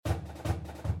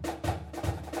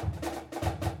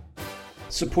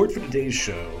Support for today's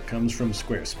show comes from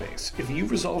Squarespace. If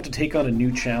you've resolved to take on a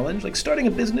new challenge, like starting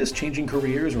a business, changing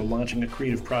careers, or launching a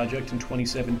creative project in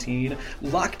 2017,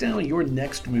 lock down your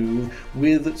next move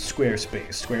with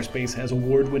Squarespace. Squarespace has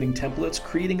award-winning templates.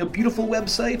 Creating a beautiful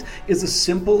website is a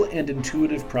simple and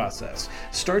intuitive process.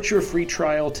 Start your free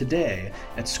trial today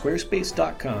at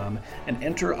squarespace.com and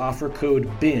enter offer code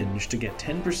BINGE to get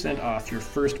 10% off your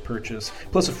first purchase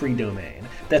plus a free domain.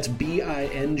 That's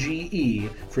BINGE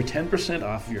for 10%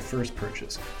 off of your first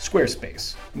purchase.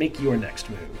 Squarespace. Make your next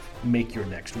move. Make your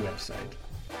next website.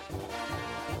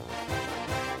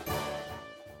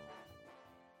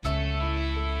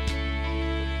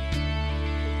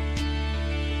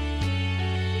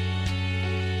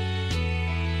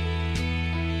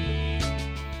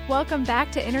 Welcome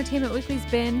back to Entertainment Weekly's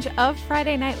binge of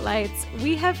Friday Night Lights.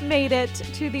 We have made it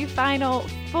to the final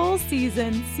full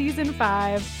season, Season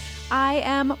 5. I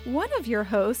am one of your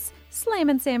hosts,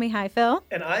 Slayman Sammy. Hi, Phil.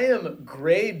 And I am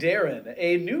Gray Darren,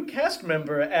 a new cast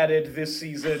member added this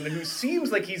season who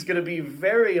seems like he's going to be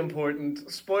very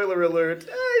important. Spoiler alert,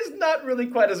 he's not really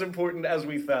quite as important as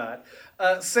we thought.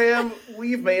 Sam,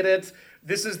 we've made it.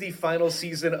 This is the final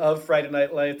season of Friday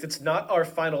Night Lights. It's not our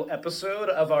final episode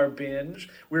of our binge.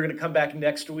 We're going to come back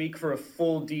next week for a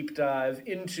full deep dive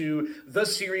into the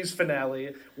series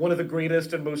finale, one of the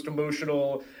greatest and most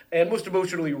emotional and most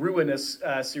emotionally ruinous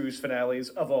series finales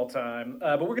of all time.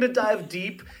 But we're going to dive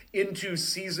deep into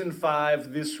Season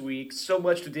 5 this week. So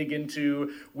much to dig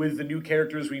into with the new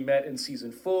characters we met in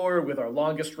Season 4, with our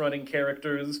longest-running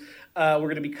characters. We're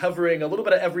going to be covering a little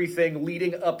bit of everything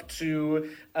leading up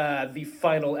to the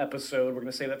final episode. We're going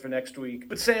to say that for next week.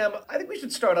 But Sam, I think we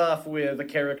should start off with a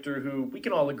character who we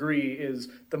can all agree is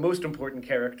the most important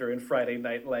character in Friday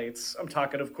Night Lights. I'm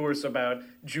talking, of course, about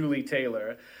Julie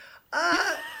Taylor.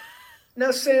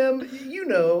 Now, Sam, you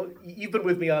know, you've been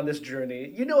with me on this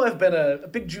journey. You know I've been a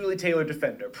big Julie Taylor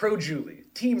defender. Pro-Julie.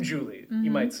 Team Julie,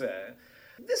 you might say.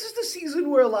 This is the season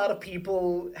where a lot of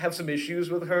people have some issues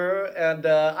with her, and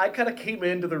I kind of came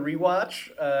into the rewatch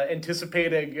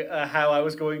anticipating how I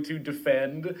was going to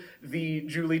defend the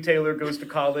Julie Taylor goes to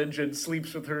college and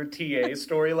sleeps with her TA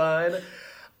storyline.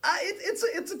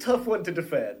 It's a tough one to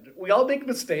defend. We all make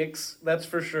mistakes, that's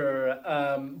for sure.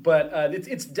 But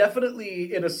it's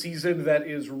definitely in a season that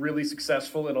is really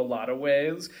successful in a lot of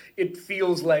ways. It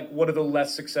feels like one of the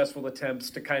less successful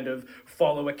attempts to kind of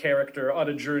follow a character on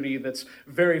a journey that's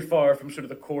very far from sort of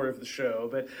the core of the show.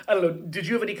 But I don't know, did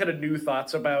you have any kind of new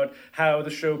thoughts about how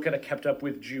the show kind of kept up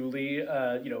with Julie,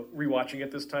 rewatching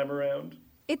it this time around?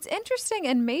 It's interesting,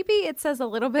 and maybe it says a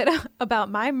little bit about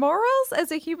my morals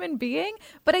as a human being,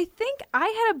 but I think I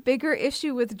had a bigger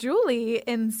issue with Julie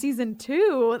in Season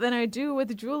 2 than I do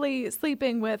with Julie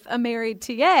sleeping with a married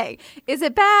TA. Is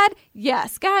it bad?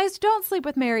 Yes. Guys, don't sleep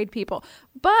with married people.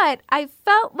 But I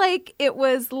felt like it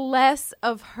was less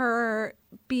of her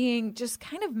being just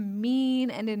kind of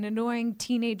mean and an annoying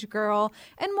teenage girl,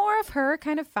 and more of her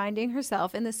kind of finding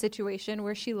herself in the situation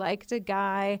where she liked a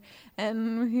guy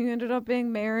and he ended up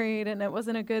being married and it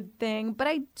wasn't a good thing. But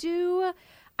it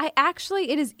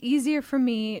is easier for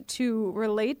me to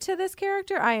relate to this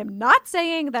character. I am not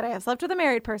saying that I have slept with a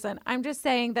married person. I'm just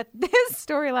saying that this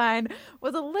storyline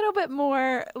was a little bit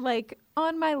more like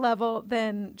on my level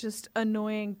than just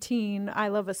annoying teen, I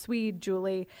love a Swede,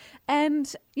 Julie.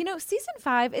 And, Season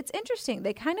 5, it's interesting.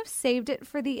 They kind of saved it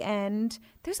for the end.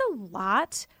 There's a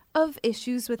lot of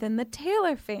issues within the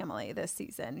Taylor family this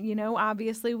season.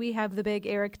 Obviously we have the big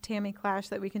Eric-Tammy clash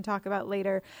that we can talk about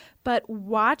later, but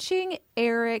watching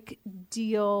Eric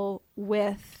deal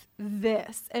with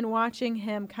this and watching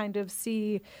him kind of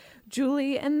see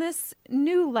Julie in this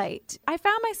new light, I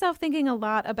found myself thinking a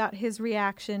lot about his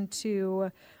reaction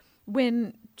to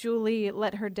when Julie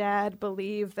let her dad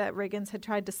believe that Riggins had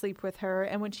tried to sleep with her,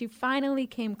 and when she finally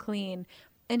came clean,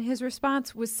 and his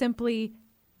response was simply,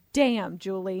 "Damn,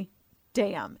 Julie,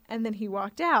 damn." And then he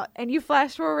walked out. And you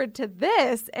flash forward to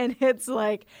this, and it's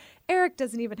like, Eric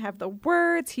doesn't even have the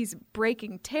words. He's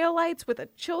breaking taillights with a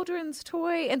children's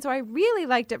toy. And so I really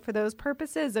liked it for those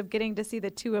purposes of getting to see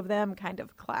the two of them kind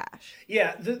of clash.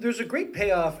 Yeah, there's a great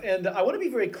payoff. And I want to be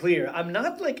very clear. I'm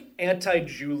not like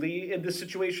anti-Julie in this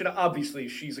situation. Obviously,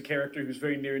 she's a character who's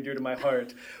very near and dear to my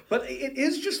heart. But it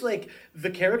is just like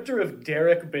the character of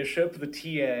Derek Bishop, the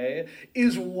TA,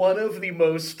 is one of the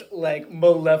most like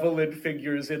malevolent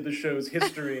figures in the show's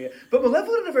history. But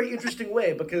malevolent in a very interesting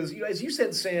way because, as you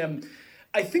said, Sam,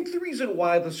 I think the reason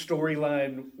why the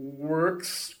storyline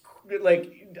works,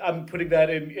 like I'm putting that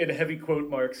in heavy quote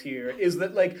marks here, is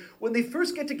that like when they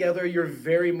first get together, you're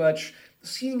very much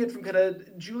seeing it from kind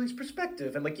of Julie's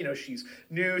perspective. And, like, you know, she's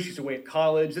new, she's away at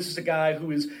college. This is a guy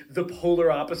who is the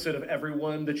polar opposite of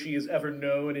everyone that she has ever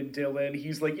known in Dylan.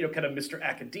 He's, like, you know, kind of Mr.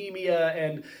 Academia,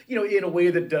 and, you know, in a way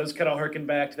that does kind of harken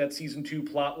back to that season 2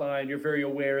 plot line. You're very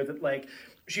aware that, like,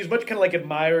 she's much kind of like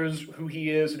admires who he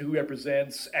is and who he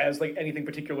represents as like anything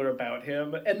particular about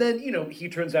him. And then, you know, he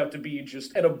turns out to be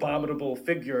just an abominable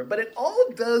figure. But it all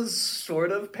does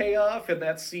sort of pay off in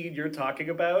that scene you're talking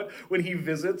about when he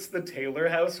visits the Taylor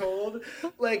household.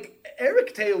 Like,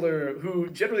 Eric Taylor, who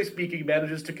generally speaking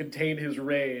manages to contain his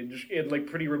rage in like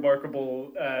pretty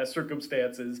remarkable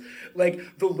circumstances,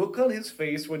 like the look on his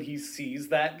face when he sees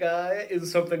that guy is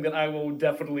something that I will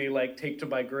definitely like take to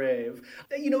my grave.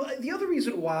 You know, the other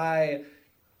reason why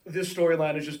this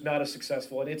storyline is just not as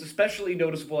successful, and it's especially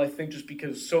noticeable, I think, just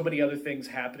because so many other things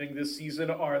happening this season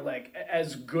are like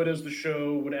as good as the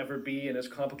show would ever be and as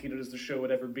complicated as the show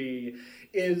would ever be,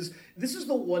 is this is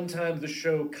the one time the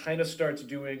show kind of starts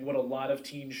doing what a lot of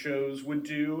teen shows would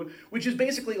do, which is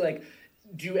basically like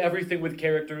do everything with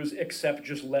characters except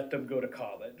just let them go to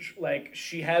college. Like,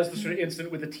 she has the sort of incident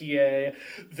with the TA.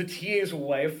 The TA's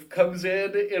wife comes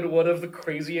in one of the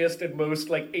craziest and most,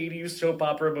 like, 80s soap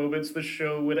opera moments the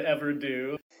show would ever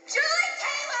do. Julie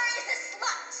Taylor is a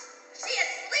slut. She is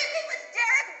sleeping with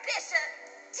Derek Bishop,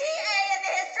 TA in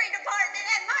the history department,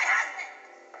 and my husband.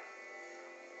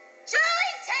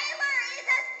 Julie Taylor is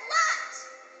a slut.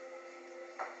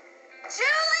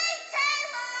 Julie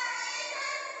Taylor is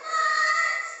a slut.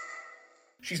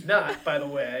 She's not, by the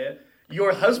way.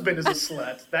 Your husband is a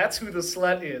slut. That's who the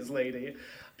slut is, lady.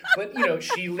 But, you know,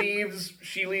 she leaves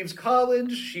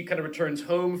college, she kind of returns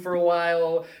home for a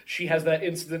while, she has that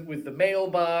incident with the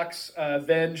mailbox,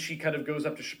 then she kind of goes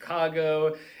up to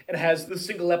Chicago and has the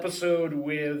single episode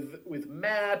with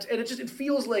Matt, and it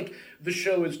feels like the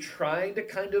show is trying to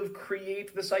kind of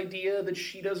create this idea that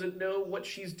she doesn't know what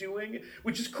she's doing,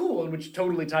 which is cool and which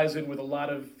totally ties in with a lot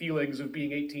of feelings of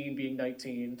being 18, being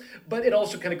 19, but it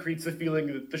also kind of creates the feeling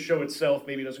that the show itself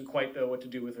maybe doesn't quite know what to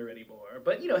do with her anymore.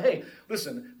 But, you know, hey,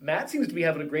 listen, Matt seems to be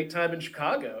having a great time in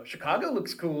Chicago. Chicago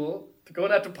looks cool. They're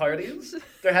going out to parties.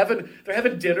 They're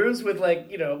having dinners with, like,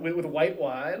 you know, with white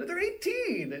wine. They're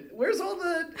 18. Where's all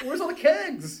the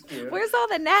kegs? Yeah. Where's all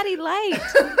the natty light?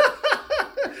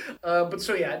 But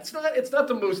so yeah, it's not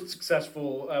the most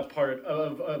successful part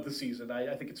of the season.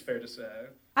 I think it's fair to say.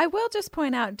 I will just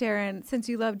point out, Darren, since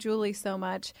you love Julie so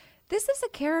much, this is a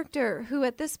character who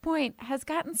at this point has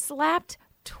gotten slapped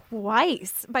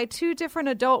twice by 2 different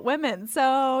adult women.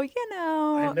 So, you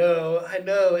know. I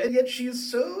know. And yet she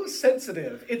is so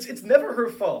sensitive. It's never her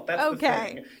fault. That's the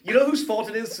thing. You know whose fault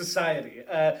it is? Society.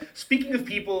 Speaking of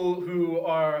people who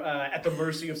are at the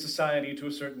mercy of society to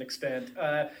a certain extent,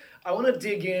 I want to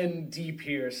dig in deep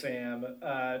here, Sam,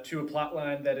 to a plot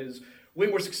line that is way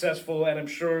more successful, and I'm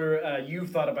sure you've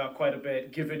thought about quite a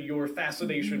bit, given your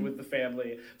fascination with the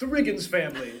family. The Riggins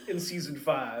family in season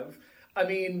 5. I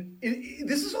mean,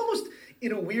 this is almost,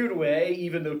 in a weird way,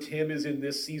 even though Tim is in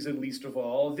this season least of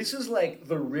all, this is like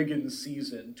the Riggins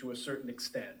season to a certain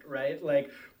extent, right?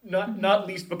 Like, not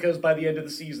least because by the end of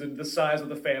the season, the size of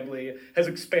the family has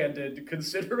expanded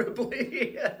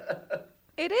considerably.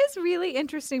 It is really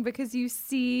interesting because you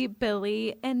see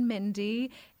Billy and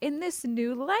Mindy in this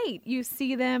new light. You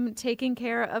see them taking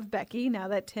care of Becky now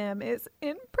that Tim is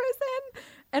in prison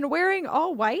and wearing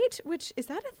all white, which is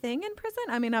that a thing in prison?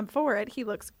 I mean, I'm for it.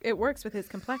 It works with his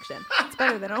complexion. It's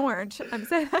better than orange. I'm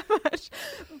saying that much.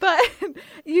 But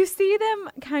you see them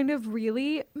kind of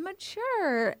really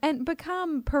mature and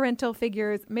become parental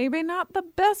figures. Maybe not the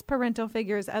best parental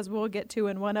figures, as we'll get to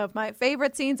in one of my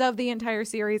favorite scenes of the entire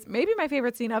series. Maybe my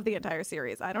favorite scene of the entire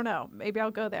series. I don't know. Maybe I'll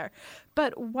go there.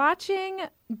 But watching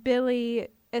Billy,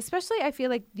 especially, I feel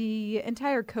like the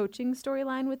entire coaching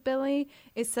storyline with Billy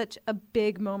is such a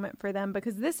big moment for them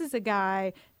because this is a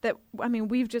guy that, I mean,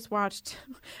 we've just watched,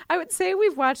 I would say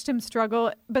we've watched him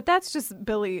struggle, but that's just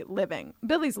Billy living.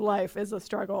 Billy's life is a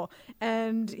struggle,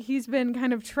 and he's been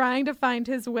kind of trying to find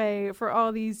his way for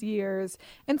all these years.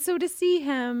 And so to see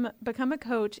him become a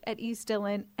coach at East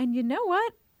Dillon, and you know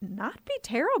what? Not be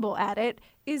terrible at it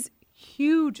is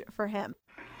huge for him.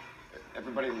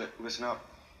 Everybody listen up.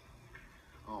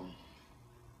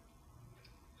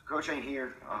 Coach ain't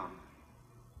here.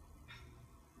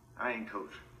 I ain't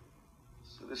coach.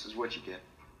 So this is what you get.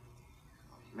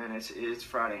 Man, it's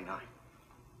Friday night.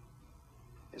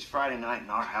 It's Friday night in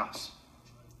our house.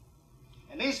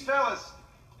 And these fellas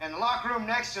in the locker room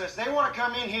next to us, they want to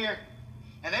come in here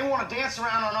and they want to dance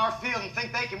around on our field and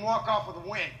think they can walk off with a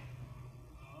win.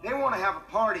 They want to have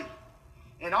a party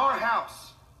in our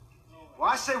house. Well,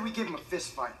 I say we give them a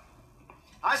fist fight.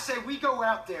 I say we go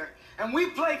out there and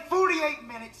we play 48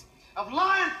 minutes of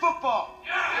Lion football.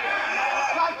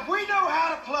 Yeah! Like we know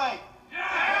how to play.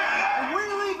 Yeah! And we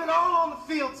leave it all on the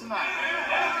field tonight.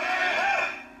 Yeah!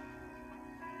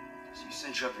 So you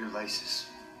cinch up your laces.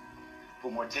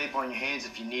 Put more tape on your hands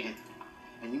if you need it.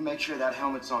 And you make sure that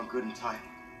helmet's on good and tight.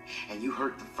 And you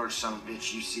hurt the first son of a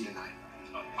bitch you see tonight.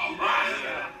 All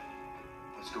right.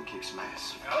 Let's go kick some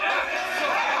ass.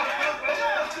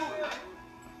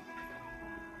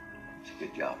 It's a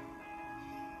good job.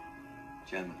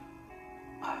 Gentlemen,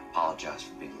 I apologize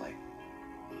for being late.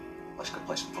 Let's go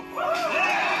play some football.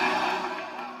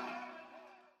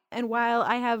 And while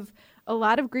I have a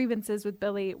lot of grievances with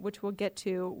Billy, which we'll get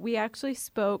to, we actually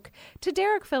spoke to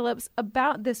Derek Phillips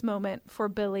about this moment for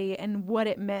Billy and what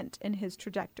it meant in his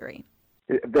trajectory.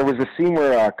 There was a scene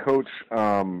where Coach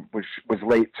was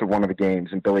late to one of the games,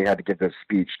 and Billy had to give this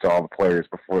speech to all the players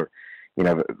before,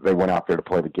 they went out there to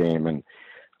play the game. And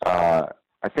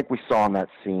I think we saw in that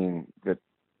scene that,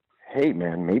 hey,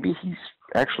 man, maybe he's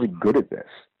actually good at this,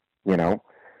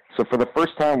 So for the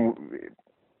first time,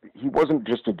 he wasn't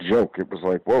just a joke. It was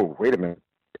like, whoa, wait a minute.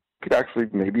 He could actually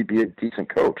maybe be a decent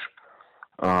coach.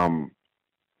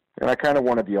 And I kind of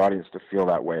wanted the audience to feel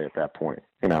that way at that point.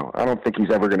 I don't think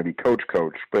he's ever going to be coach,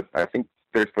 but I think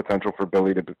there's potential for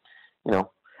Billy to,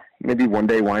 maybe one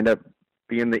day wind up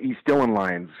being the East Dillon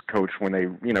Lions coach when they,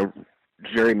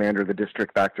 gerrymander the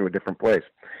district back to a different place.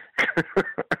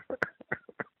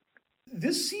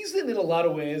 This season, in a lot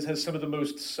of ways, has some of the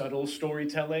most subtle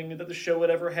storytelling that the show would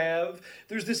ever have.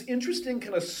 There's this interesting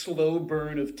kind of slow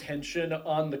burn of tension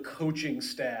on the coaching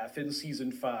staff in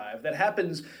season 5 that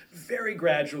happens very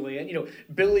gradually. And,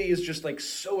 Billy is just like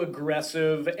so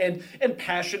aggressive and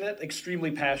passionate,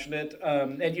 extremely passionate.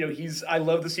 I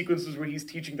love the sequences where he's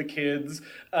teaching the kids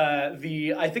I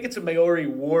think it's a Maori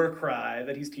war cry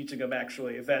that he's teaching them,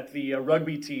 actually, that the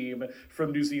rugby team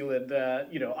from New Zealand,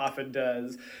 often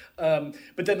does.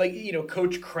 But then,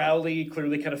 Coach Crowley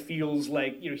clearly kind of feels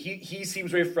like, he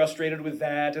seems very frustrated with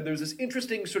that. And there's this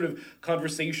interesting sort of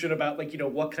conversation about,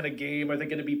 what kind of game are they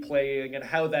going to be playing and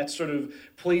how that sort of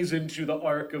plays into the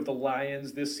arc of the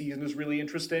Lions this season is really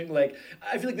interesting.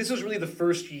 I feel like this is really the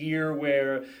first year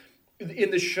where,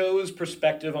 in the show's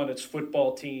perspective on its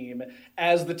football team,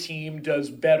 as the team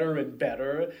does better and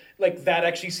better, that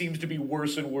actually seems to be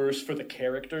worse and worse for the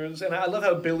characters. And I love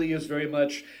how Billy is very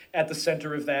much at the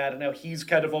center of that, and how he's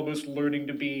kind of almost learning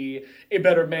to be a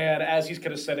better man as he's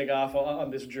kind of setting off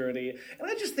on this journey. And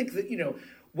I just think that,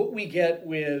 what we get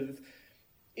with...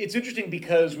 It's interesting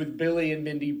because with Billy and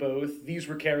Mindy both, these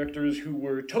were characters who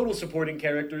were total supporting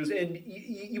characters, and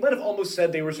you might have almost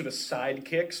said they were sort of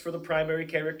sidekicks for the primary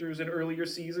characters in earlier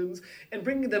seasons. And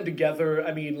bringing them together,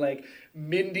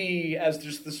 Mindy as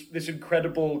just this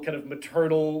incredible kind of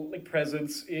maternal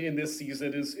presence in this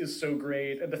season is so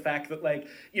great. And the fact that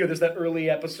there's that early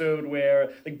episode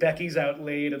where Becky's out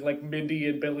late and Mindy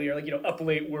and Billy are up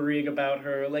late worrying about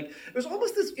her. There's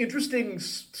almost this interesting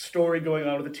story going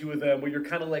on with the two of them where you're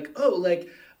kind of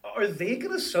are they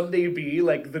going to someday be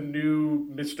the new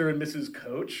Mr. and Mrs.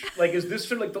 Coach? Is this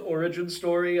sort of the origin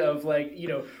story of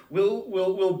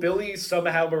will Billy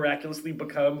somehow miraculously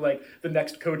become the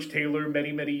next Coach Taylor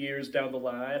many, many years down the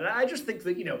line? And I just think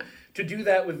that, to do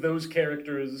that with those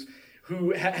characters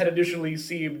who had initially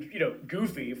seemed,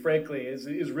 goofy, frankly,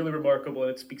 is really remarkable,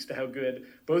 and it speaks to how good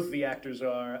both the actors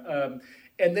are.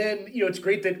 And then, it's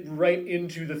great that right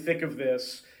into the thick of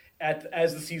this,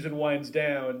 as the season winds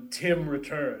down, Tim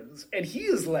returns. And he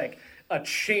is a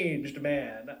changed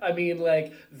man.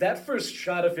 That first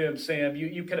shot of him, Sam,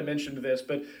 you kind of mentioned this,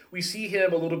 but we see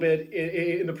him a little bit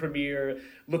in the premiere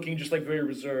looking just very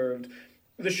reserved.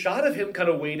 The shot of him kind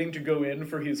of waiting to go in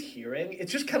for his hearing,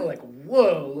 it's just kind of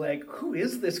whoa, who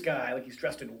is this guy? He's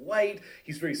dressed in white,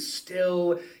 he's very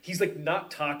still, he's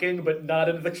not talking, but not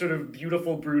in the sort of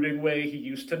beautiful brooding way he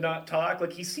used to not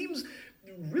talk. He seems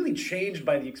really changed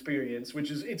by the experience,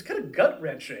 it's kind of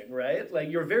gut-wrenching, right?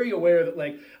 You're very aware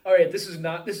that all right, this is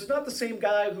not the same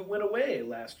guy who went away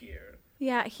last year.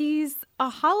 Yeah, he's a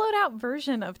hollowed out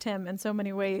version of Tim in so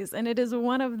many ways, and it is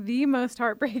one of the most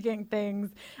heartbreaking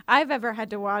things I've ever had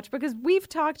to watch, because we've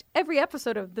talked every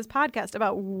episode of this podcast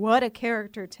about what a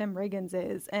character Tim Riggins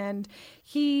is, and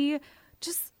he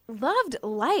just loved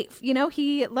life.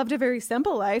 He loved a very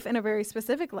simple life and a very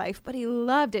specific life, but he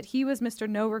loved it. He was Mr.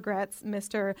 No Regrets,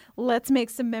 Mr. Let's make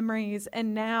some memories.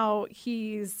 And now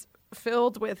he's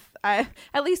filled with at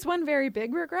least one very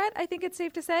big regret, I think it's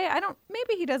safe to say.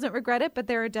 Maybe he doesn't regret it, but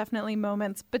there are definitely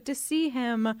moments. But to see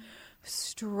him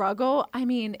struggle,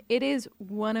 it is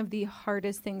one of the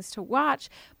hardest things to watch.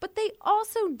 But they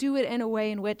also do it in a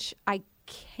way in which I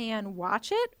can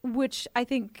watch it, which I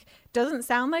think doesn't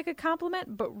sound like a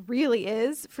compliment, but really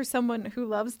is for someone who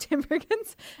loves Tim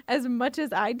Riggins as much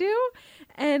as I do.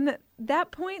 And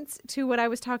that points to what I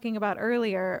was talking about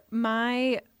earlier.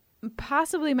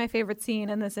 Possibly my favorite scene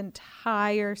in this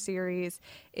entire series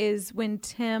is when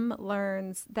Tim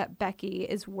learns that Becky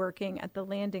is working at the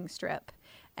landing strip,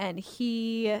 and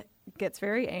he gets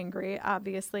very angry.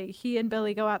 Obviously, he and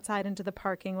Billy go outside into the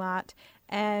parking lot,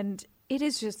 and it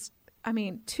is just, I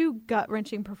mean, two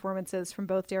gut-wrenching performances from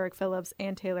both Derek Phillips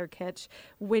and Taylor Kitsch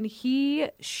when he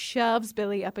shoves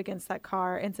Billy up against that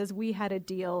car and says, "We had a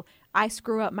deal. I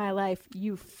screw up my life.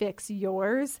 You fix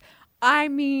yours." I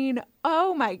mean,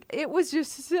 it was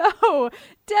just so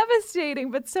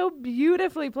devastating, but so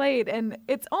beautifully played. And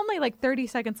it's only like 30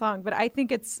 seconds long, but I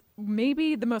think it's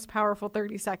maybe the most powerful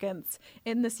 30 seconds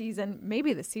in the season,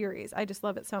 maybe the series. I just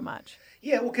love it so much.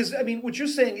 Yeah, well, because, I mean, what you're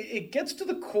saying, it gets to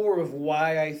the core of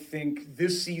why I think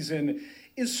this season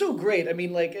is so great. I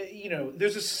mean, like,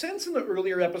 there's a sense in the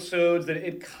earlier episodes that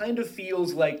it kind of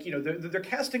feels like, they're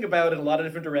casting about in a lot of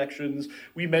different directions.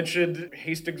 We mentioned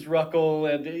Hastings Ruckle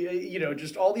and,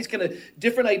 just all these kind of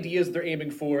different ideas they're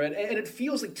aiming for. And it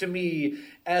feels like, to me,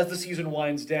 as the season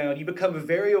winds down, you become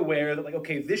very aware that, like,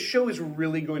 okay, this show is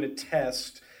really going to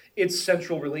test its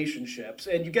central relationships.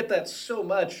 And you get that so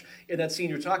much in that scene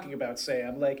you're talking about,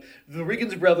 Sam. Like, the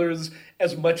Riggins brothers,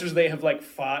 as much as they have, like,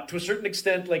 fought, to a certain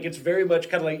extent, like, it's very much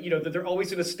kind of like, that they're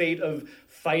always in a state of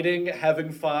fighting,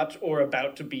 having fought, or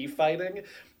about to be fighting.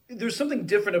 There's something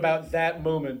different about that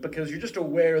moment because you're just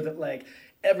aware that, like,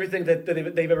 everything that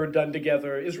they've ever done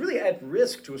together is really at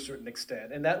risk to a certain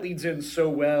extent. And that leads in so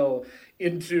well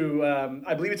into,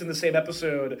 I believe it's in the same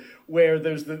episode, where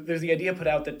there's the idea put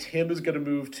out that Tim is going to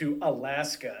move to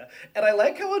Alaska. And I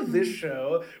like how on this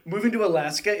show, moving to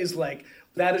Alaska is like,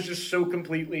 that is just so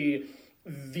completely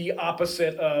the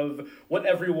opposite of what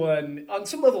everyone on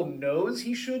some level knows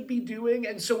he should be doing.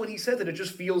 And so when he said that, it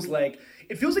feels like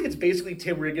it's basically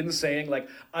Tim Riggins saying, like,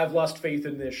 I've lost faith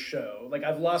in this show. Like,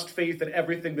 I've lost faith in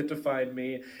everything that defined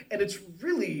me. And it's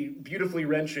really beautifully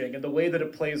wrenching. And the way that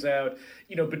it plays out,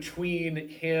 between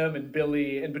him and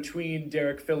Billy and between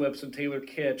Derek Phillips and Taylor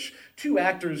Kitsch, two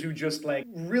actors who just, like,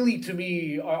 really, to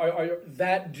me, are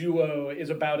that duo is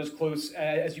about as close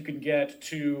as you can get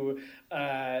to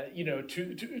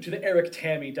to the Eric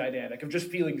Tammy dynamic of just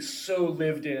feeling so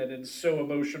lived in and so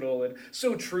emotional and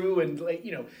so true, and, like,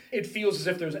 it feels as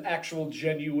if there's an actual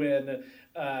genuine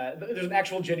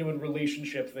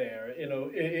relationship there,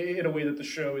 in a way that the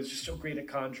show is just so great at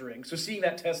conjuring. So seeing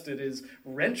that tested is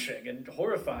wrenching and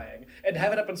horrifying, and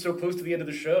have it happen so close to the end of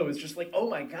the show is just like, oh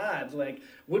my God, like,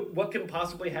 what can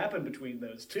possibly happen between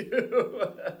those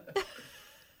two?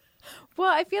 Well,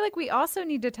 I feel like we also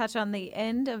need to touch on the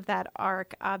end of that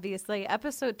arc, obviously.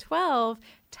 Episode 12,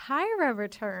 Tyra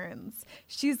returns.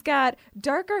 She's got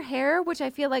darker hair, which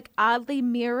I feel like oddly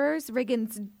mirrors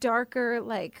Riggins' darker,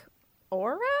 like,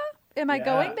 aura? Am I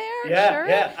going there? Yeah, sure.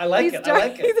 Yeah, I like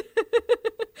it.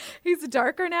 He's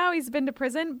darker now. He's been to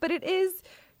prison. But it is,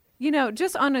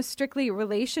 just on a strictly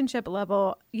relationship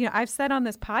level, I've said on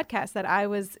this podcast that I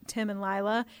was Tim and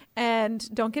Lila, and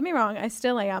don't get me wrong, I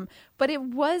still am. But it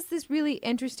was this really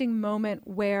interesting moment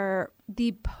where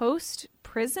the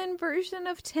post-prison version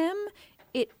of Tim,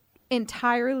 it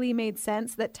entirely made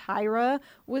sense that Tyra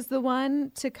was the one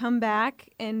to come back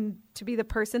and to be the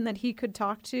person that he could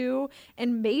talk to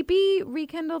and maybe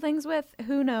rekindle things with.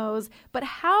 Who knows? But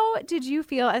how did you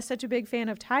feel, as such a big fan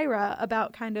of Tyra,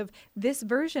 about kind of this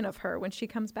version of her when she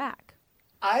comes back?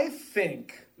 I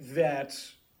think that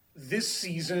this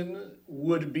season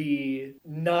would be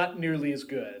not nearly as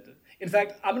good. In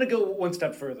fact, I'm going to go one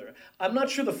step further. I'm not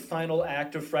sure the final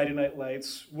act of Friday Night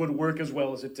Lights would work as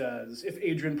well as it does if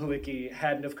Adrianne Palicki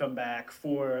hadn't have come back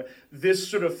for this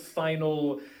sort of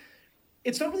final...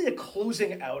 It's not really a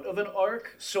closing out of an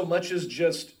arc so much as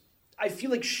just... I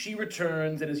feel like she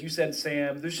returns, and as you said,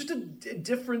 Sam, there's just a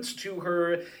difference to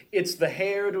her. It's the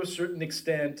hair to a certain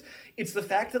extent. It's the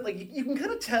fact that, like, you can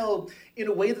kind of tell in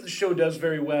a way that the show does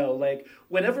very well. Like,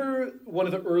 whenever one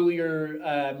of the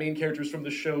earlier main characters from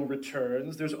the show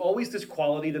returns, there's always this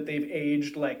quality that they've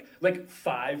aged like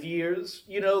 5 years.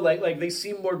 Like they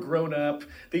seem more grown up.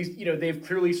 They've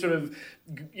clearly sort of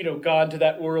gone to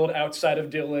that world outside of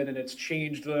Dylan, and it's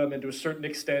changed them, and to a certain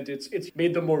extent, it's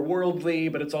made them more worldly,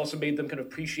 but it's also made them kind of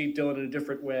appreciate Dylan in a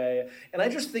different way. And I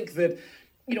just think that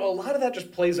a lot of that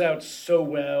just plays out so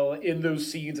well in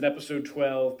those scenes in episode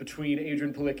 12 between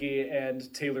Adrian Palicki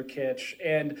and Taylor Kitsch.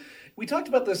 And we talked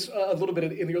about this a little bit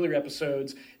in the earlier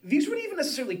episodes. These weren't even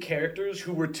necessarily characters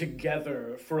who were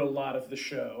together for a lot of the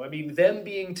show. I mean, them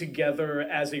being together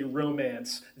as a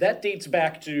romance, that dates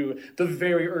back to the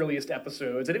very earliest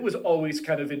episodes. And it was always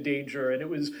kind of in danger. And it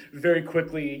was very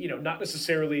quickly, not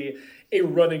necessarily a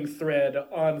running thread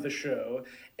on the show.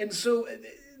 And so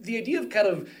the idea of kind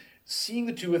of seeing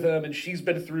the two of them, and she's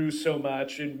been through so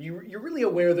much, and you're really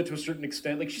aware that to a certain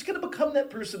extent, like, she's going to become that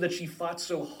person that she fought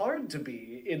so hard to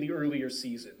be in the earlier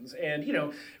seasons. And,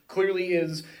 clearly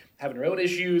is having her own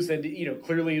issues, and,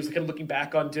 clearly is kind of looking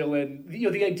back on Dylan.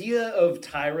 The idea of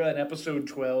Tyra in episode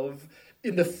 12,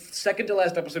 in the second to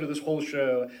last episode of this whole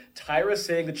show, Tyra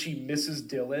saying that she misses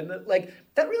Dylan, like,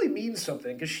 that really means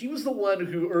something, because she was the one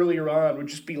who earlier on would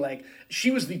just be like,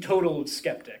 she was the total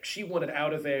skeptic. She wanted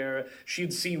out of there.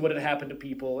 She'd seen what had happened to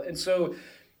people. And so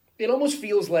it almost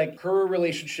feels like her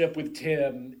relationship with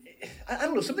Tim, I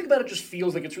don't know, something about it just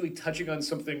feels like it's really touching on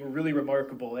something really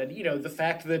remarkable. And, the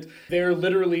fact that they're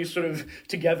literally sort of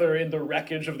together in the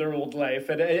wreckage of their old life.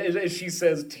 And as she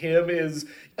says, Tim is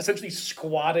essentially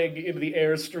squatting in the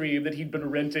Airstream that he'd been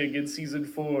renting in season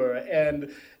 4.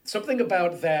 And something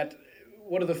about that,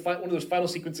 one of those final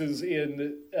sequences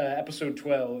in episode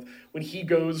 12, when he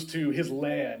goes to his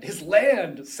land,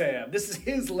 Sam, this is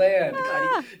his land.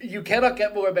 God, you cannot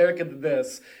get more American than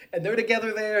this. And they're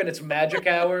together there, and it's magic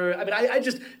hour. I mean, I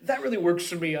just, that really works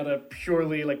for me on a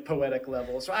purely, like, poetic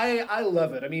level. So I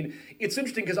love it. I mean, it's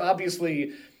interesting because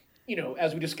obviously,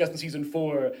 as we discussed in season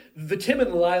 4, the Tim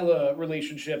and Lila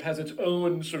relationship has its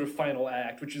own sort of final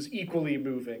act, which is equally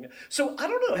moving. So I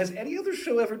don't know, has any other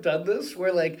show ever done this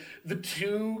where, like, the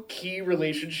two key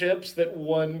relationships that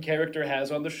one character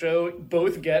has on the show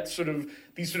both get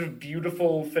these sort of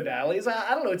beautiful finales?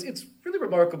 I don't know, it's really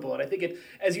remarkable. And I think it,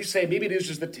 as you say, maybe it is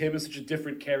just that Tim is such a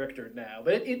different character now,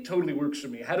 but it totally works for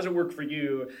me. How does it work for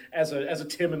you as a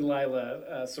Tim and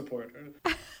Lila supporter?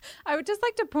 I would just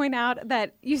like to point out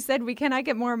that you said we cannot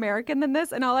get more American than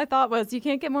this, and all I thought was you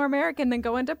can't get more American than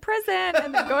going to prison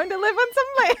and then going to live on some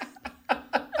land.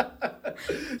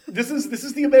 This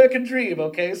is the American dream,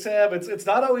 okay, Sam? It's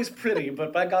not always pretty,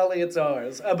 but by golly, it's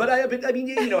ours. But I mean,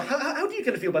 how do you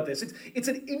kind of feel about this? It's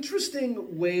an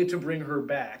interesting way to bring her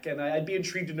back, and I'd be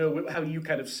intrigued to know how you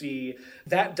kind of see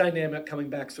that dynamic coming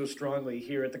back so strongly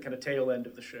here at the kind of tail end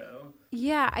of the show.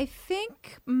 Yeah, I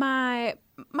think my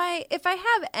if I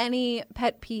have any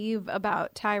pet peeve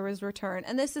about Tyra's return,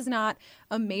 and this is not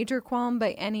a major qualm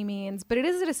by any means, but it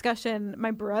is a discussion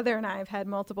my brother and I have had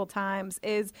multiple times,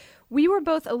 is we were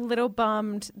both a little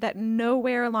bummed that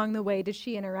nowhere along the way did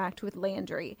she interact with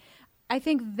Landry. I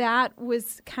think that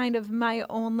was kind of my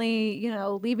only,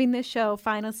 leaving this show,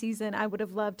 final season, I would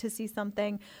have loved to see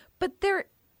something. But there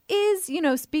is,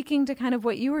 speaking to kind of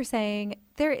what you were saying,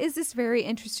 there is this very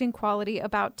interesting quality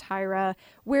about Tyra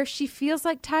where she feels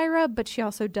like Tyra, but she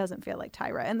also doesn't feel like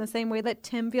Tyra, in the same way that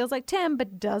Tim feels like Tim,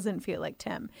 but doesn't feel like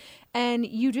Tim. And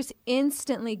you just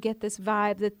instantly get this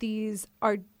vibe that these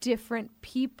are different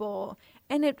people.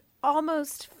 And it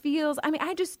almost feels,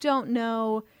 I just don't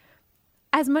know.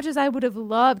 As much as I would have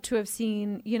loved to have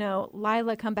seen,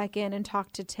 Lila come back in and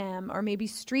talk to Tim, or maybe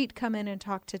Street come in and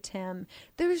talk to Tim,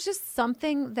 there was just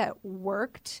something that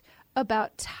worked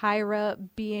about Tyra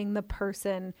being the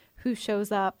person who shows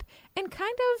up and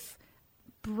kind of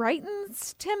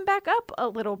brightens Tim back up a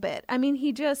little bit. I mean,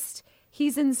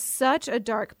 he's in such a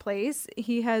dark place.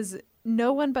 He has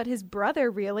no one but his brother,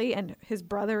 really, and his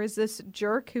brother is this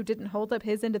jerk who didn't hold up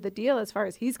his end of the deal as far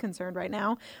as he's concerned right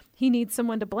now. He needs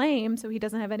someone to blame, so he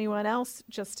doesn't have anyone else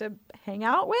just to hang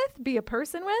out with, be a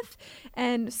person with.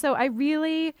 And so I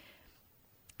really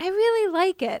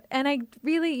like it. And I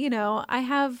really, I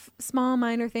have small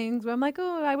minor things where I'm like,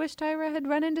 oh, I wish Tyra had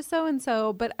run into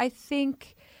so-and-so, but I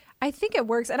think it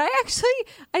works. And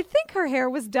I think her hair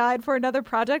was dyed for another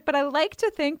project, but I like to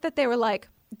think that they were like,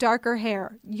 darker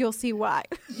hair, you'll see why.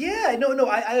 Yeah, no,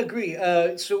 I agree.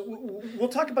 So we'll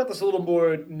talk about this a little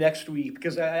more next week,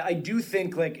 because I do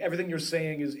think, like, everything you're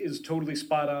saying is totally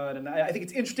spot on. And I think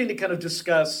it's interesting to kind of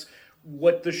discuss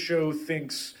what the show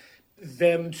thinks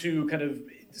them to kind of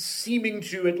seeming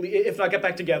to, at least, if not get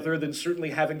back together, then certainly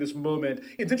having this moment.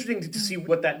 It's interesting to see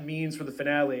what that means for the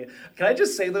finale. Can I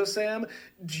just say, though, Sam,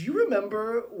 do you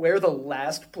remember where the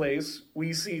last place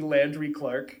we see Landry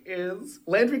Clark is?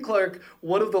 Landry Clark,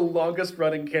 one of the longest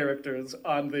running characters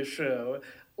on this show.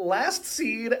 Last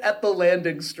seen at the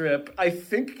landing strip, I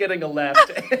think getting a lap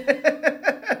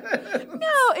dance.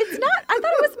 No, it's not. I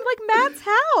thought it was like Matt's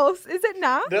house. Is it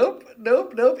not? Nope.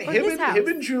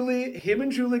 Him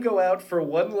and Julie go out for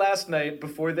one last night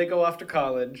before they go off to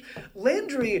college.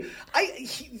 Landry,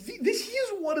 he is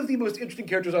one of the most interesting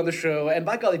characters on the show, and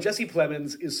by golly, Jesse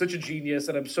Plemons is such a genius,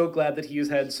 and I'm so glad that he has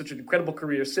had such an incredible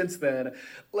career since then.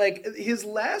 Like, his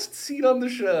last scene on the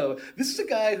show, this is a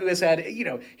guy who has had, you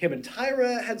know, him and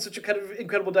Tyra had such a kind of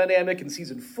incredible dynamic. In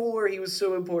season 4, he was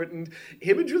so important.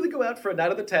 Him and Julie go out for a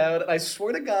night of the town, and I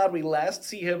swear to God, we last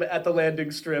see him at the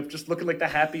landing strip, just looking like the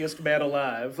happiest man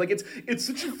alive. Like, it's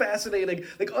such a fascinating,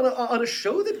 like, on a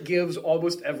show that gives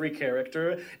almost every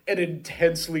character an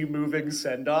intensely moving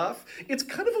send-off, it's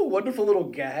kind of a wonderful little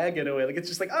gag in a way. Like, it's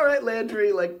just like, all right,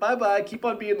 Landry, like, bye-bye, keep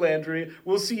on being Landry.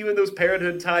 We'll see you in those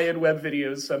Parenthood tie-in web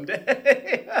videos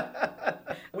someday.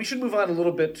 We should move on a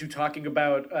little bit to talking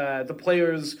about the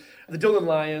players, the Dillon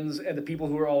Lions, and the people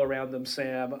who are all around them,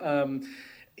 Sam.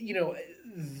 You know,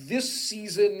 this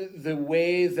season, the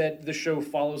way that the show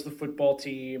follows the football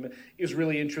team is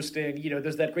really interesting. You know,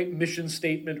 there's that great mission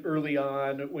statement early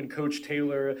on when Coach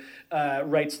Taylor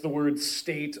writes the word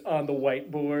state on the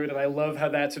whiteboard, and I love how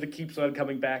that sort of keeps on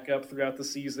coming back up throughout the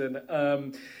season.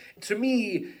 To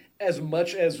me, as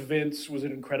much as Vince was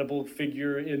an incredible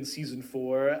figure in season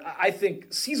 4, I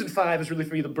think season 5 is really,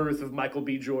 for me, the birth of Michael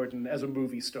B. Jordan as a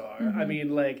movie star. Mm-hmm. I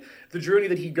mean, like, the journey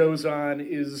that he goes on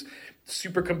is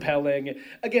super compelling.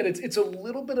 Again, it's a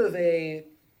little bit of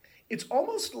it's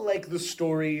almost like the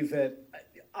story that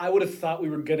I would have thought we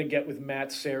were going to get with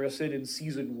Matt Saracen in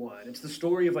season 1. It's the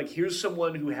story of, like, here's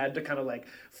someone who had to kind of, like,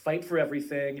 fight for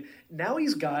everything. Now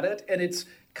he's got it, and it's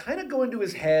kind of going to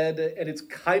his head, and it's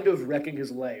kind of wrecking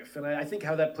his life. And I think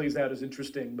how that plays out is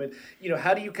interesting. But, you know,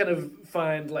 how do you kind of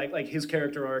find, like his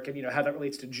character arc and, you know, how that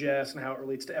relates to Jess and how it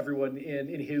relates to everyone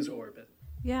in his orbit?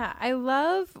 Yeah, I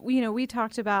love, you know, we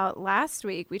talked about last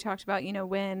week, you know,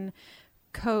 when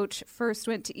Coach first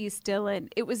went to East Dillon,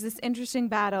 it was this interesting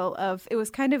battle of, it was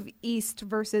kind of East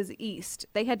versus East.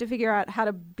 They had to figure out how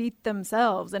to beat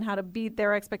themselves and how to beat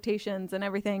their expectations and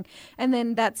everything. And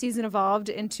then that season evolved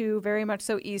into very much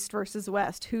so East versus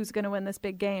West. Who's going to win this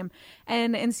big game?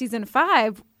 And in season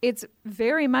 5, it's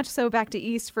very much so back to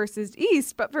East versus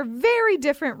East, but for very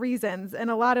different reasons.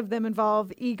 And a lot of them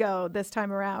involve ego this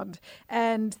time around.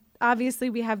 And obviously,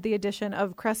 we have the addition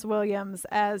of Cress Williams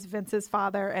as Vince's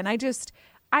father, and I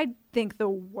think the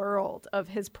world of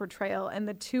his portrayal, and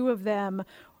the two of them,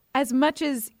 as much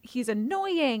as he's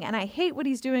annoying, and I hate what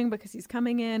he's doing because he's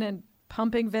coming in and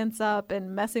pumping Vince up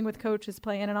and messing with Coach's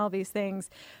plan and all these things,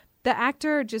 the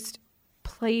actor just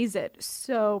plays it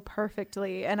so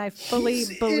perfectly, and I fully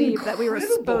believe that we were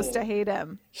supposed to hate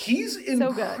him. He's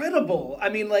incredible. I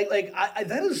mean, like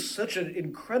that is such an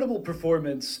incredible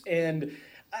performance, and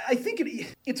I think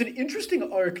it's an interesting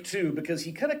arc, too, because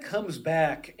he kind of comes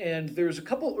back, and there's a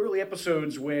couple early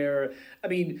episodes where, I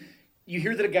mean, you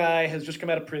hear that a guy has just come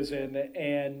out of prison,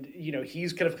 and, you know,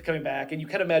 he's kind of coming back, and you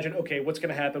kind of imagine, okay, what's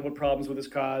going to happen, what problems with his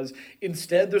cause.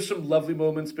 Instead, there's some lovely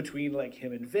moments between, like,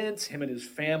 him and Vince, him and his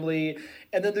family,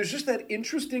 and then there's just that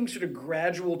interesting sort of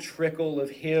gradual trickle of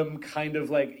him kind of,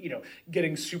 like, you know,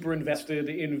 getting super invested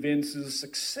in Vince's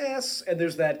success, and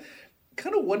there's that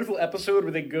kind of wonderful episode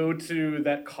where they go to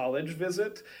that college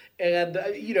visit, and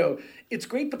you know, it's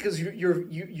great because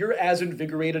you're as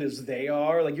invigorated as they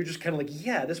are. Like, you're just kind of like,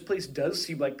 yeah, this place does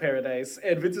seem like paradise.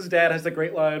 And Vince's dad has the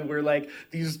great line where, like,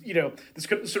 these, you know, this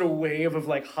sort of wave of,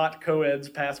 like, hot co-eds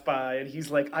pass by, and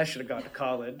he's like, I should have gone to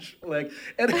college. Like,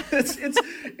 and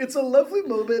it's a lovely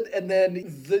moment. And then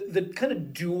the kind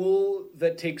of duel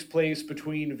that takes place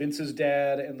between Vince's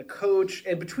dad and the coach,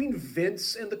 and between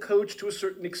Vince and the coach to a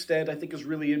certain extent, I think is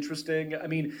really interesting. I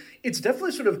mean, it's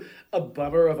definitely sort of a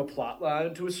bummer of a plot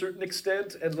line to a certain extent,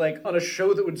 and, like, on a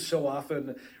show that would so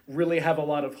often really have a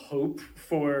lot of hope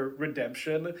for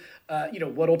redemption, you know,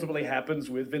 what ultimately happens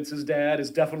with Vince's dad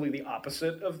is definitely the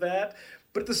opposite of that.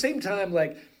 But at the same time,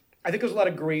 like, I think there's a lot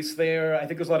of grace there. I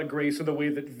think there's a lot of grace in the way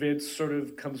that Vince sort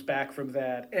of comes back from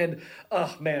that. And,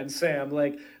 oh, man, Sam,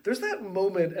 like, there's that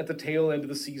moment at the tail end of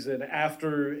the season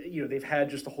after, you know, they've had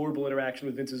just a horrible interaction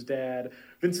with Vince's dad.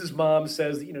 Vince's mom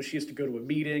says that, you know, she has to go to a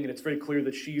meeting, and it's very clear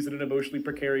that she's in an emotionally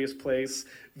precarious place.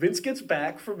 Vince gets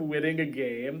back from winning a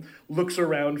game, looks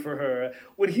around for her.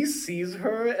 When he sees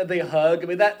her and they hug, I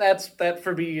mean, that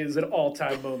for me is an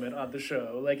all-time moment on the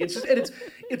show. Like, it's just, and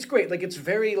it's great. Like, it's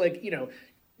very, like, you know,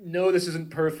 no, this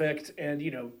isn't perfect, and, you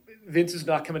know, Vince is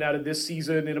not coming out of this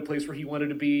season in a place where he wanted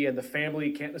to be, and the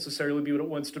family can't necessarily be what it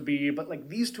wants to be, but like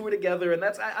these two are together, and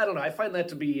that's, I don't know, I find that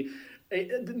to be,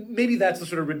 maybe that's the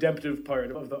sort of redemptive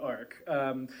part of the arc.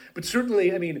 But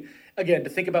certainly, I mean, again, to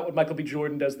think about what Michael B.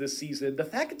 Jordan does this season, the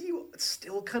fact that you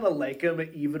still kind of like him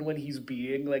even when he's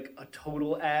being like a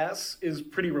total ass is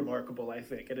pretty remarkable, I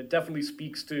think. And it definitely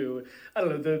speaks to, I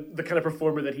don't know, the kind of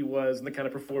performer that he was and the kind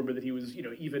of performer that he was, you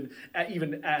know,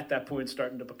 even at that point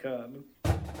starting to become.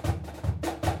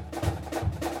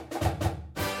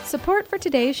 Support for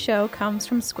today's show comes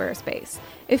from Squarespace.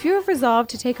 If you have resolved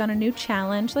to take on a new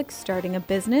challenge like starting a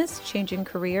business, changing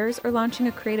careers, or launching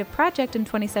a creative project in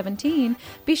 2017,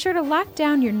 be sure to lock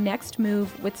down your next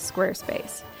move with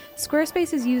Squarespace.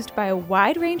 Squarespace is used by a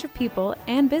wide range of people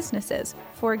and businesses.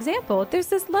 For example, there's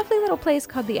this lovely little place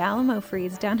called the Alamo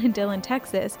Freeze down in Dillon,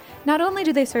 Texas. Not only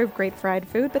do they serve great fried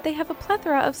food, but they have a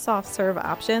plethora of soft serve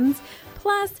options.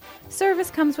 Plus,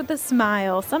 service comes with a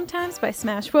smile, sometimes by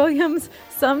Smash Williams,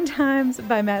 sometimes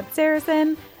by Matt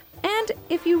Saracen. And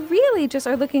if you really just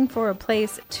are looking for a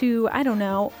place to, I don't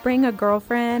know, bring a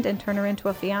girlfriend and turn her into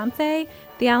a fiance,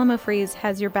 the Alamo Freeze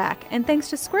has your back. And thanks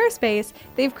to Squarespace,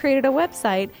 they've created a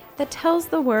website that tells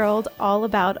the world all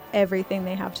about everything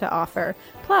they have to offer.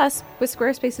 Plus, with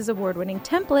Squarespace's award-winning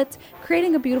templates,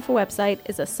 creating a beautiful website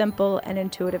is a simple and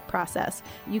intuitive process.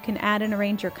 You can add and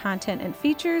arrange your content and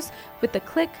features with the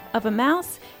click of a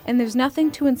mouse, and there's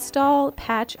nothing to install,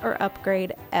 patch, or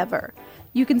upgrade ever.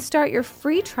 You can start your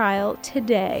free trial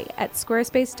today at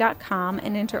squarespace.com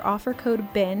and enter offer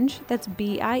code BINGE, that's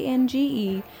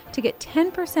BINGE, to get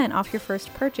 10% off your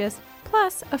first purchase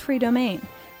plus a free domain.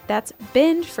 That's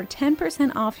BINGE for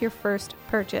 10% off your first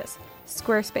purchase.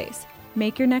 Squarespace.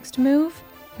 Make your next move,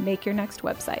 make your next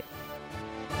website.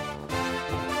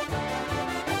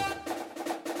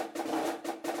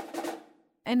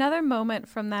 Another moment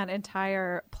from that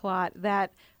entire plot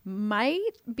that might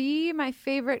be my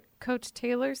favorite Coach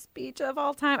Taylor speech of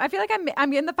all time. I feel like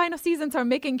I'm in the final season, so I'm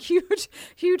making huge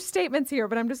statements here,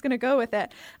 but I'm just going to go with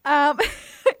it.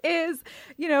 Is,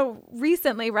 you know,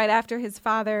 recently, right after his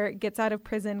father gets out of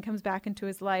prison, comes back into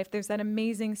his life, there's that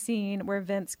amazing scene where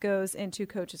Vince goes into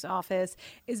Coach's office,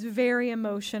 is very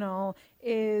emotional,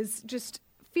 is just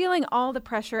feeling all the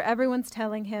pressure. Everyone's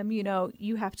telling him, you know,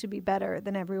 you have to be better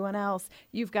than everyone else.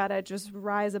 You've got to just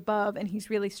rise above. And he's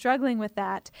really struggling with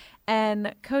that.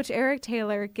 And Coach Eric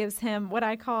Taylor gives him what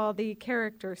I call the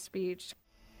character speech.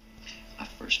 I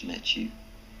first met you.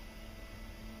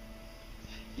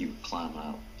 You were climbing out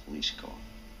of a police car.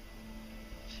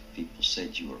 People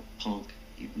said you were a punk.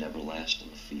 You'd never last on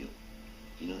the field.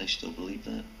 You know they still believe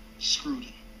that? Screw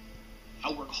them.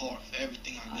 I work hard for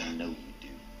everything I got. I know you do.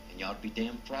 And you ought to be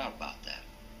damn proud about that.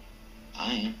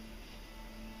 I am.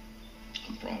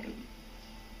 I'm proud of you.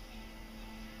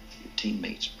 Your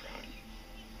teammates are proud of you.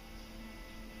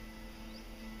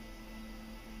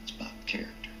 It's about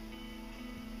character.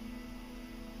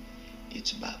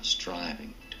 It's about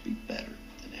striving to be better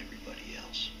than everybody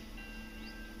else.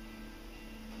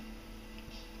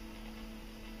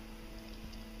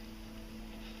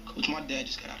 Coach, my dad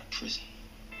just got out of prison.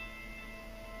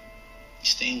 He's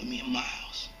staying with me in my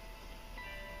house.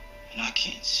 And I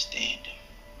can't stand him.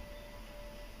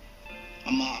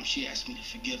 My mom, she asked me to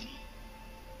forgive him.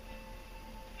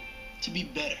 To be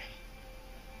better.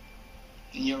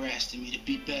 And you're asking me to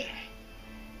be better.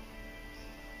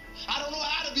 I don't know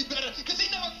how to be better because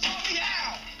he never taught me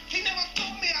how. He never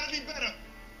taught me how to be better.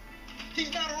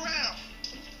 He's not around.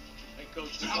 Hey,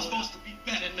 Coach. I'm supposed to be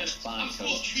better. Fine, I'm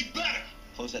supposed to be better.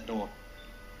 Close that door.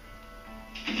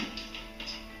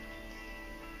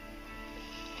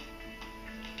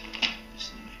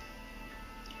 Listen to me.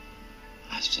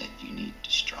 I said you need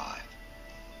to strive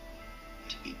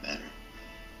to be better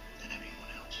than everyone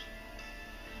else.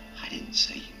 I didn't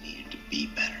say you needed to be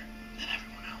better than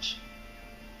everyone else.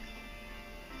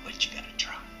 But you gotta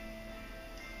try.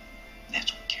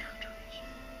 That's what character is.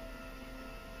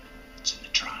 It's in the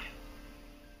trying.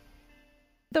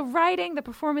 The writing, the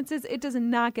performances, it does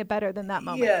not get better than that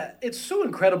moment. Yeah, it's so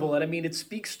incredible. And I mean, it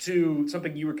speaks to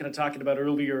something you were kind of talking about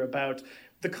earlier about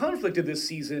the conflict of this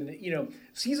season. You know,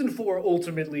 season 4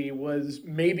 ultimately was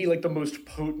maybe like the most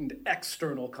potent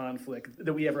external conflict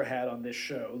that we ever had on this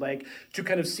show. Like, to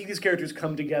kind of see these characters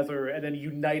come together and then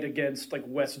unite against like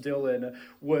Wes Dillon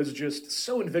was just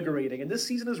so invigorating. And this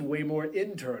season is way more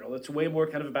internal. It's way more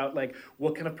kind of about like,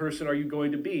 what kind of person are you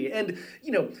going to be? And,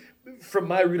 you know, from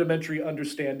my rudimentary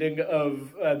understanding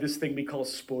of this thing we call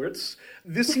sports,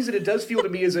 this season it does feel to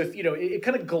me as if, it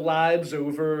kind of glides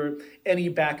over any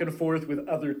back and forth with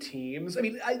other teams. I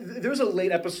mean, there's a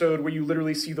late episode where you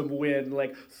literally see them win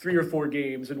like 3 or 4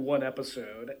 games in one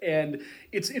episode. And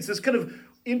it's this kind of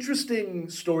interesting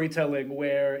storytelling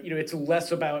where, it's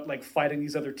less about like fighting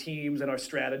these other teams and our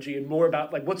strategy and more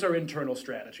about like what's our internal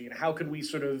strategy and how can we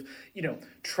sort of,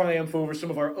 triumph over some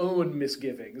of our own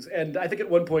misgivings. And I think at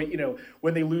one point,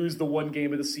 when they lose the one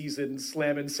game of the season,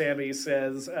 Slammin' Sammy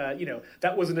says,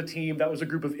 that wasn't a team, that was a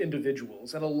group of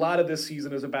individuals. And a lot of this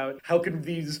season is about how can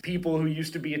these people who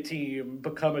used to be a team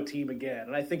become a team again.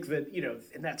 And I think that,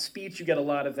 in that speech, you get a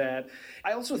lot of that.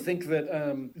 I also think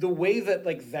that the way that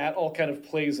like that all kind of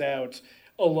plays out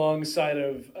alongside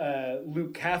of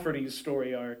Luke Cafferty's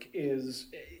story arc is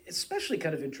especially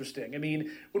kind of interesting. I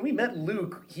mean, when we met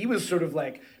Luke, he was sort of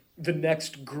like the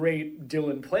next great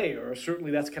Dylan player, or certainly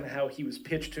that's kind of how he was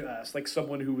pitched to us, like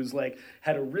someone who was like,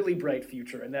 had a really bright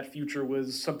future, and that future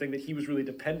was something that he was really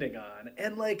depending on.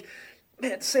 And like,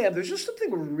 man, Sam, there's just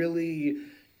something really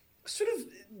sort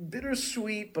of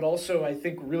bittersweet, but also I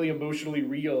think really emotionally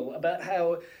real about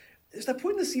how there's that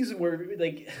point in the season where,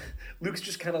 like, Luke's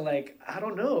just kind of like, I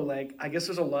don't know, like, I guess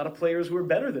there's a lot of players who are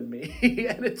better than me.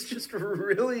 And it's just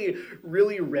really,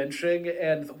 really wrenching.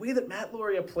 And the way that Matt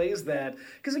Lauria plays that,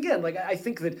 because again, like, I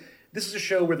think that this is a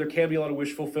show where there can be a lot of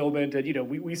wish fulfillment. And,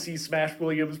 we see Smash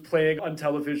Williams playing on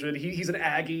television. He's an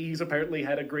Aggie. He's apparently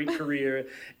had a great career.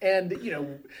 And,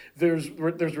 there's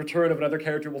return of another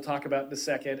character we'll talk about in a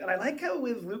second. And I like how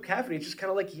with Luke Cafferty, it's just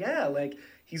kind of like, yeah, like,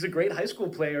 he's a great high school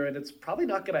player, and it's probably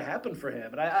not going to happen for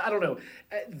him. And I don't know.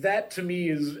 That, to me,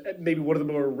 is maybe one of the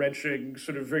more wrenching,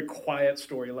 sort of very quiet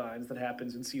storylines that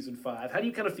happens in Season 5. How do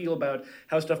you kind of feel about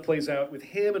how stuff plays out with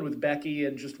him and with Becky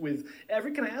and just with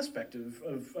every kind of aspect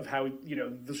of how,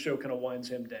 the show kind of winds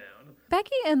him down?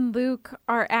 Becky and Luke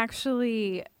are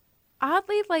actually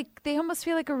oddly, like, they almost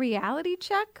feel like a reality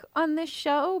check on this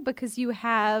show, because you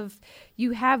have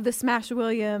the Smash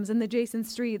Williams and the Jason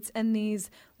Streets and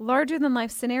these larger than life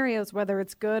scenarios, whether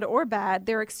it's good or bad.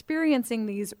 They're experiencing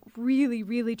these really,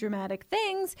 really dramatic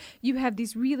things. You have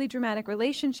these really dramatic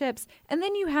relationships, and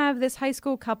then you have this high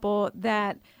school couple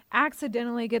that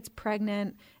accidentally gets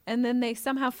pregnant, and then they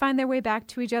somehow find their way back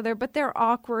to each other, but they're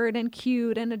awkward and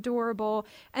cute and adorable.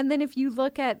 And then if you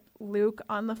look at Luke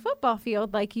on the football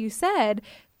field, like you said,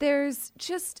 there's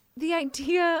just the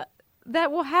idea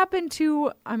that will happen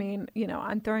to, I mean,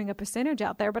 I'm throwing a percentage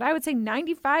out there, but I would say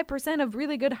 95% of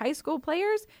really good high school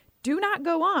players do not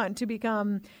go on to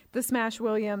become the Smash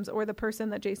Williams or the person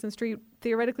that Jason Street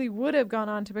theoretically would have gone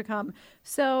on to become.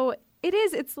 So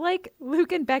it's like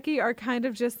Luke and Becky are kind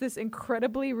of just this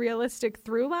incredibly realistic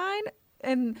through line.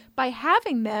 And by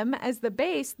having them as the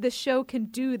base, the show can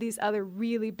do these other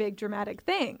really big dramatic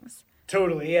things.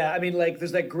 Totally, yeah. I mean, like,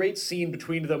 there's that great scene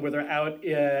between them where they're out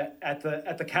at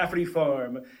the Cafferty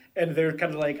farm, and they're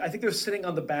kind of like, I think they're sitting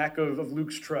on the back of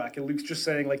Luke's truck, and Luke's just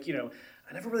saying, like,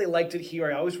 I never really liked it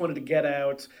here. I always wanted to get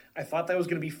out. I thought that was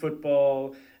going to be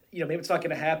football. Maybe it's not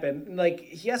going to happen. And, like,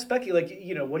 he asked Becky, like,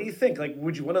 what do you think? Like,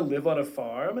 would you want to live on a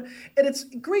farm? And it's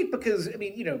great because, I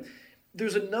mean,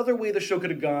 there's another way the show could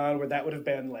have gone where that would have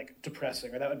been, like,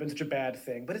 depressing or that would have been such a bad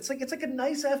thing. But it's like a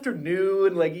nice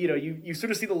afternoon. Like, you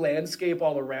sort of see the landscape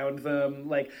all around them.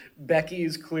 Like, Becky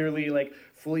is clearly, like,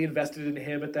 fully invested in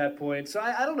him at that point. So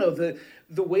I don't know.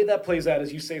 The way that plays out,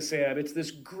 as you say, Sam, it's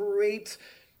this great,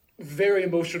 very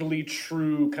emotionally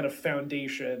true kind of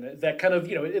foundation that kind of,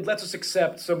 it lets us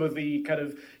accept some of the kind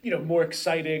of, more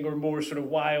exciting or more sort of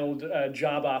wild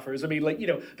job offers. I mean, like,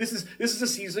 this is a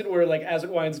season where, like, as it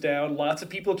winds down, lots of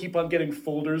people keep on getting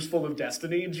folders full of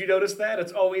destiny. Did you notice that?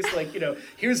 It's always like,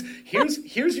 here's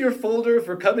your folder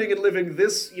for coming and living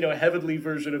this, heavenly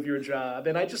version of your job.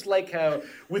 And I just like how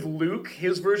with Luke,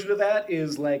 his version of that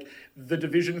is like the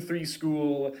Division III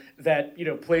school that,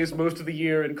 plays most of the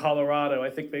year in Colorado. I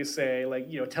think they say, like,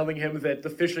 telling him that the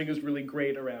fishing is really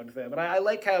great around them. And I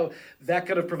like how that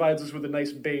kind of provides us with a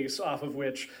nice base off of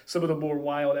which some of the more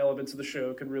wild elements of the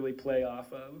show can really play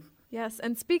off of. Yes,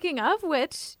 and speaking of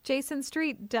which, Jason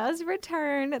Street does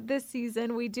return this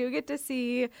season. We do get to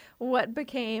see what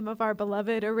became of our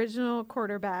beloved original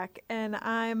quarterback, and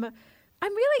I'm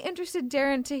really interested,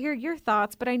 Darren, to hear your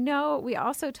thoughts, but I know we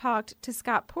also talked to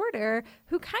Scott Porter,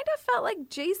 who kind of felt like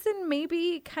Jason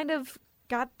maybe kind of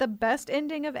got the best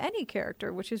ending of any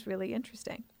character, which is really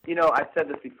interesting. I've said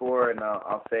this before, and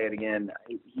I'll say it again.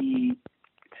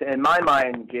 In my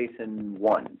mind, Jason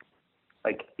won.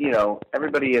 Like,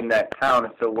 everybody in that town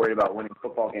is so worried about winning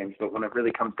football games, but when it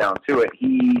really comes down to it,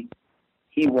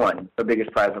 he won the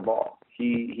biggest prize of all.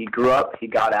 He grew up, he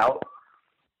got out,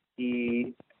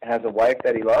 he has a wife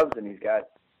that he loves, and he's got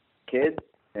kids,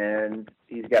 and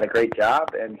he's got a great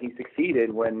job, and he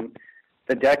succeeded when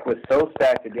the deck was so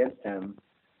stacked against him.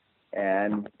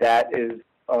 And that is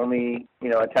only,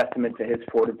 a testament to his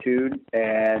fortitude.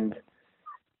 And,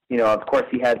 of course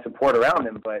he had support around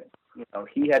him, but,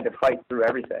 he had to fight through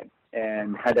everything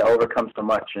and had to overcome so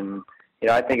much. And,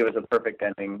 I think it was a perfect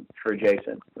ending for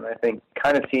Jason. And I think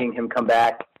kind of seeing him come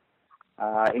back,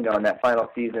 in that final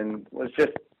season was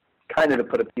just kind of to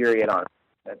put a period on it.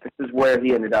 That this is where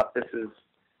he ended up. This is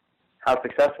how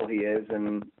successful he is.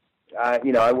 And,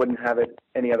 I wouldn't have it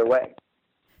any other way.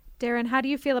 Darren, how do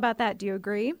you feel about that? Do you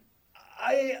agree?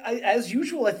 I as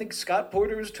usual, I think Scott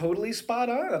Porter is totally spot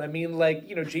on. I mean,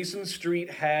 Jason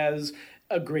Street has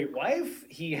a great wife.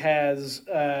 He has,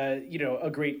 a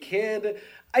great kid.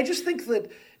 I just think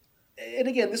that, and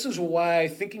again, this is why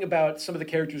thinking about some of the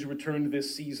characters who returned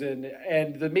this season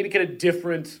and the maybe kind of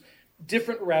different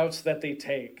routes that they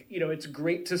take. It's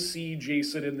great to see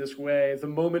Jason in this way. The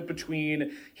moment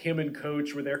between him and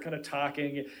Coach where they're kind of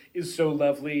talking is so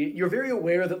lovely. You're very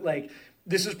aware that,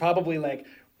 this is probably,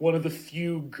 one of the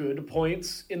few good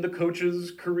points in the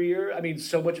Coach's career. I mean,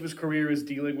 so much of his career is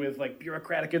dealing with,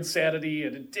 bureaucratic insanity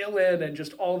and Dylan and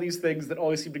just all these things that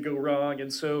always seem to go wrong.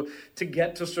 And so to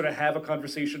get to sort of have a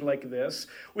conversation like this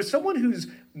with someone who's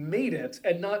made it,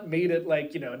 and not made it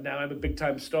now I'm a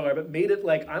big-time star, but made it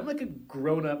I'm a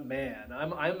grown-up man.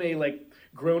 I'm a,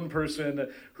 grown person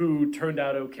who turned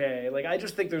out okay. I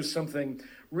just think there's something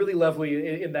really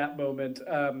lovely in that moment.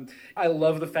 I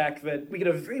love the fact that we get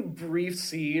a very brief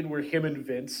scene where him and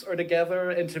Vince are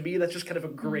together, and to me that's just kind of a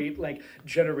great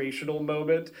generational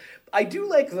moment. I do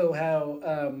like though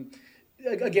how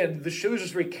again, the show is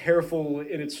just very careful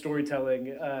in its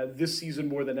storytelling this season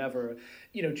more than ever.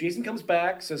 Jason comes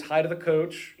back, says hi to the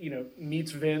Coach,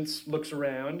 meets Vince, looks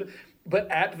around.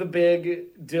 But at the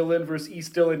big Dylan versus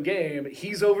East Dylan game,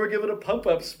 he's over giving a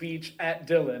pump-up speech at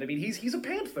Dylan. I mean, he's a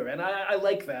Panther, and I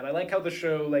like that. I like how the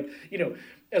show,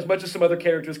 as much as some other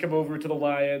characters come over to the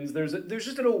Lions, there's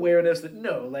just an awareness that,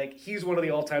 no, he's one of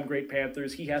the all-time great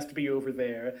Panthers. He has to be over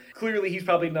there. Clearly, he's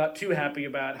probably not too happy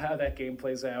about how that game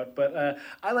plays out, but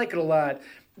I like it a lot.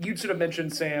 You'd sort of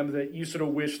mentioned, Sam, that you sort of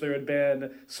wish there had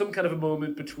been some kind of a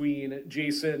moment between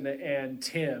Jason and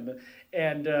Tim.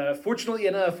 And fortunately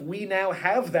enough, we now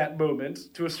have that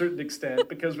moment to a certain extent,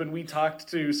 because when we talked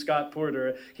to Scott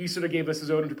Porter, he sort of gave us his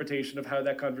own interpretation of how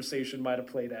that conversation might have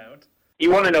played out.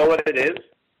 You want to know what it is?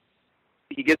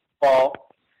 He gets the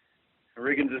ball, and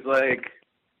Riggins is like,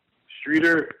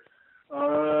 Streeter,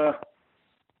 got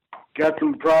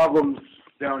some problems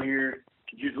down here.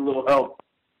 Could use a little help.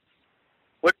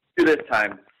 What do you do this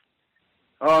time?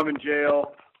 Oh, I'm in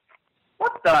jail.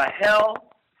 What the hell?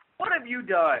 What have you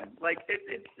done?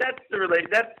 That's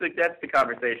the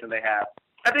conversation they have.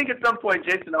 I think at some point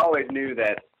Jason always knew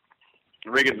that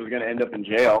Riggins was going to end up in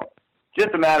jail.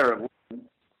 Just a matter of,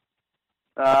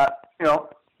 I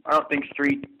don't think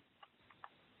Street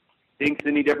thinks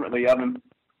any differently of him.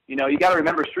 You got to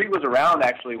remember Street was around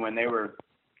actually when they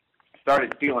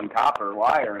started stealing copper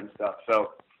wire and stuff.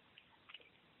 So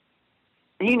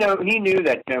he knew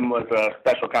that Tim was a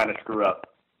special kind of screw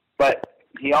up, but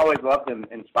he always loved him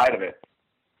in spite of it.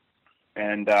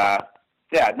 And, I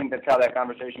think that's how that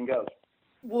conversation goes.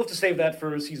 We'll have to save that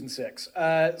for season 6.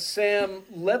 Sam,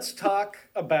 let's talk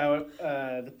about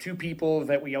the two people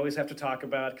that we always have to talk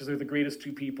about because they're the greatest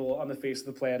two people on the face of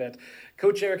the planet.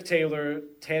 Coach Eric Taylor,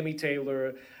 Tammy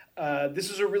Taylor. This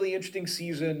is a really interesting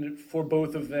season for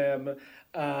both of them.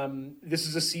 This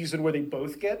is a season where they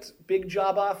both get big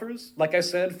job offers. Like I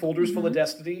said, folders full of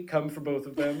destiny come for both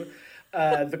of them.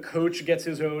 The Coach gets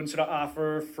his own sort of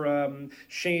offer from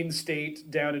Shane State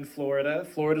down in Florida.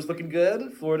 Florida's looking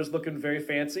good. Florida's looking very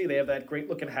fancy. They have that great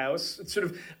looking house. It's sort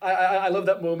of I love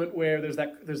that moment where there's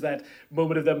that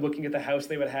moment of them looking at the house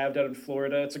they would have down in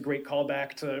Florida. It's a great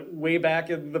callback to way back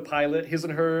in the pilot. His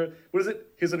and her closets.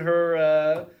 His and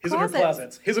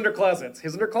her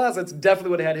closets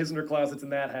definitely would have had his and her closets in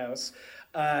that house.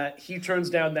 He turns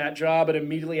down that job, and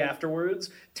immediately afterwards,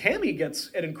 Tammy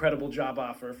gets an incredible job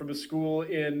offer from a school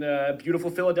in beautiful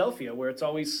Philadelphia, where it's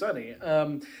always sunny.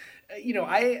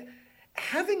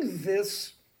 Having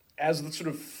this as the sort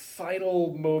of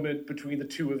final moment between the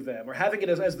two of them, or having it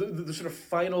as the sort of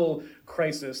final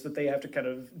crisis that they have to kind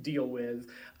of deal with,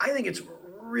 I think it's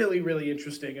really, really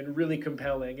interesting and really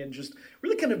compelling and just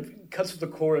really kind of cuts to the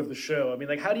core of the show. I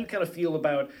mean, how do you kind of feel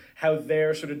about how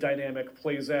their sort of dynamic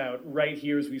plays out right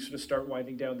here as we sort of start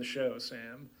winding down the show,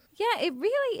 Sam? Yeah, it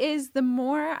really is. The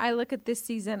more I look at this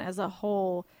season as a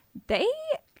whole, they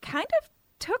kind of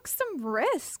took some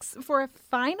risks for a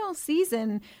final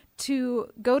season to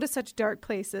go to such dark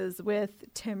places with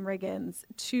Tim Riggins,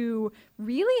 to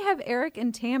really have Eric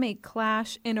and Tammy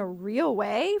clash in a real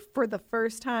way for the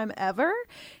first time ever.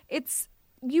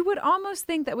 You would almost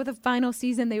think that with a final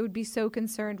season, they would be so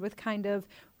concerned with kind of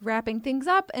wrapping things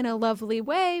up in a lovely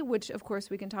way, which of course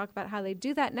we can talk about how they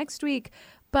do that next week.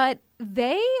 But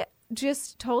they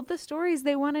just told the stories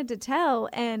they wanted to tell.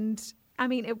 And I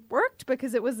mean, it worked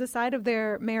because it was the side of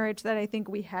their marriage that I think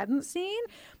we hadn't seen.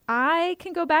 I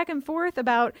can go back and forth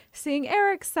about seeing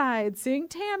Eric's side, seeing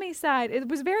Tammy's side. It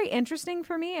was very interesting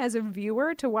for me as a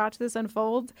viewer to watch this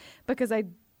unfold because I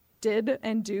did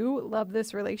and do love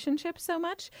this relationship so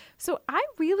much. So I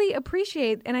really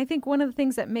appreciate, and I think one of the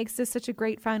things that makes this such a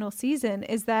great final season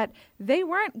is that they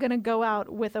weren't going to go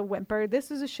out with a whimper. This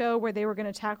was a show where they were going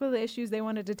to tackle the issues they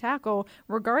wanted to tackle,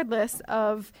 regardless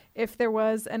of if there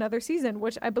was another season,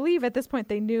 which I believe at this point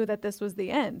they knew that this was the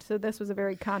end. So this was a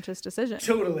very conscious decision.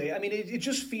 Totally. I mean, it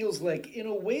just feels like, in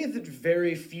a way that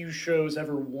very few shows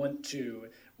ever want to,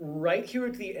 right here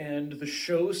at the end, the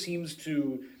show seems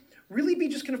to really be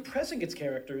just kind of pressing its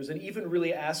characters and even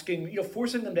really asking,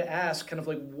 forcing them to ask kind of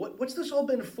like, what's this all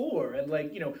been for? And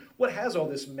like, what has all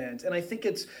this meant? And I think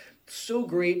it's so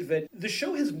great that the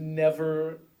show has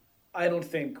never, I don't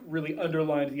think, really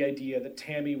underlined the idea that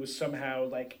Tammy was somehow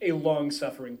like a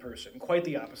long-suffering person. Quite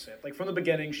the opposite. Like from the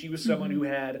beginning, she was someone who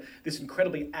had this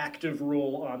incredibly active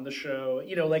role on the show.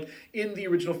 Like in the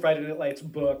original Friday Night Lights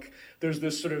book, there's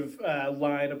this sort of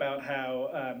line about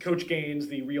how Coach Gaines,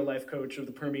 the real-life coach of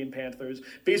the Permian Panthers,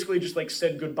 basically just like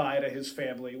said goodbye to his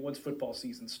family once football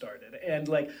season started. And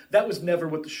like that was never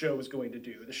what the show was going to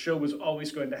do. The show was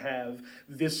always going to have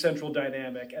this central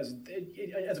dynamic as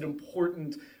an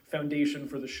important foundation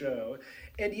for the show.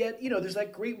 And yet, there's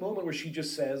that great moment where she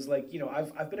just says, like,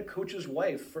 I've been a coach's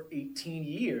wife for 18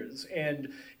 years and,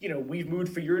 we've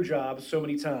moved for your job so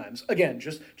many times. Again,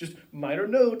 just minor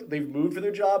note, they've moved for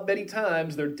their job many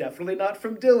times. They're definitely not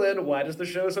from Dylan. Why does the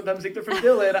show sometimes think they're from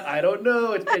Dylan? I don't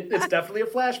know. It's definitely a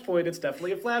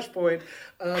flashpoint.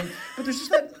 But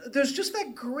there's just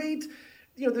that great,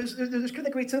 there's kind of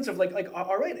that great sense of like,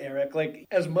 all right, Eric, like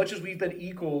as much as we've been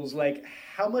equals, like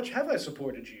how much have I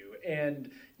supported you? And,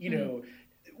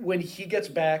 when he gets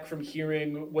back from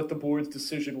hearing what the board's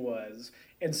decision was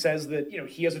and says that,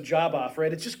 he has a job offer,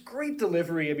 and it's just great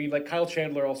delivery. I mean, like Kyle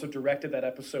Chandler also directed that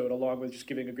episode along with just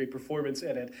giving a great performance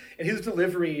in it. And his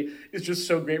delivery is just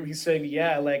so great. He's saying,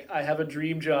 yeah, like I have a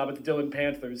dream job at the Dillon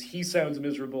Panthers. He sounds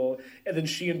miserable. And then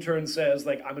she in turn says,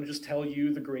 like, I'm going to just tell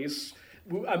you the grace.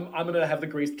 I'm going to have the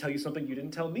grace to tell you something you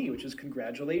didn't tell me, which is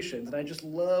congratulations. And I just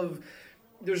love,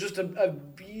 there's just a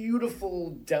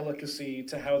beautiful delicacy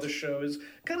to how the show is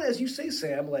kind of, as you say,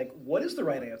 Sam, like, what is the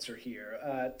right answer here?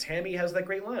 Tammy has that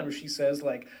great line where she says,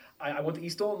 like, I want the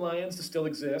East Dillon Lions to still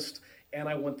exist, and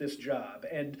I want this job.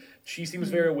 And she seems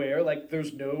very aware, like,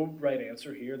 there's no right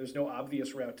answer here. There's no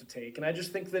obvious route to take. And I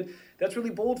just think that that's really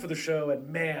bold for the show. And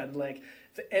man, like,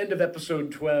 the end of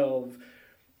episode 12,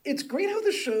 it's great how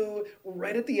the show,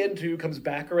 right at the end, too, comes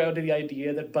back around to the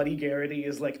idea that Buddy Garrity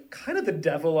is, like, kind of the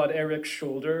devil on Eric's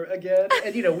shoulder again.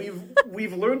 And,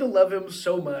 we've learned to love him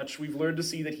so much. We've learned to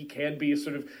see that he can be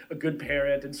sort of a good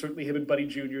parent, and certainly him and Buddy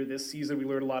Jr. this season, we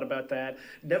learned a lot about that.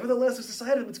 Nevertheless, it's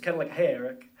decided it's kind of like,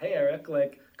 hey, Eric,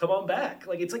 like, come on back.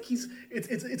 Like, it's like he's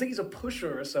a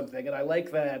pusher or something, and I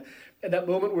like that. And that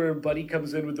moment where Buddy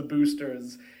comes in with the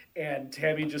boosters, and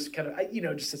Tammy just kind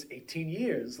of, just says 18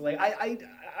 years. Like,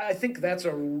 I think that's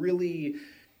a really,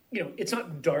 it's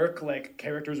not dark, like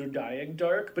characters are dying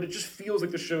dark, but it just feels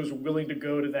like the show's willing to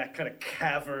go to that kind of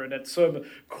cavern at some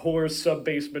core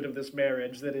sub-basement of this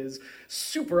marriage that is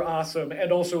super awesome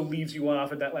and also leaves you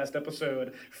off in that last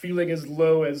episode feeling as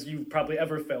low as you've probably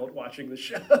ever felt watching the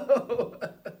show.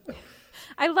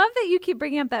 I love that you keep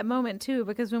bringing up that moment, too,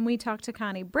 because when we talked to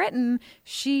Connie Britton,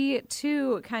 she,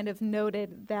 too, kind of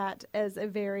noted that as a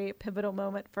very pivotal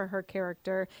moment for her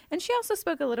character. And she also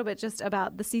spoke a little bit just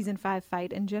about the season 5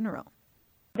 fight in general.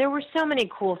 There were so many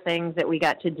cool things that we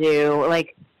got to do.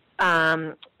 Like,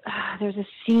 there's a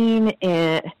scene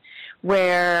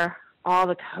where all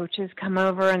the coaches come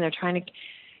over and they're trying to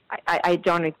I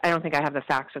don't think I have the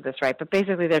facts of this right, but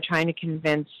basically they're trying to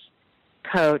convince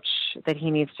Coach that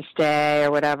he needs to stay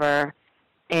or whatever.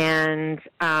 And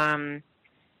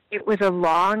it was a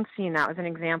long scene. That was an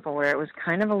example where it was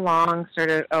kind of a long, sort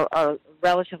of a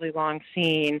relatively long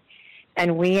scene.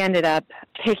 And we ended up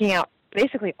taking out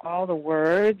basically all the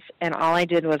words, and all I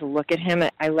did was look at him.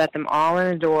 I let them all in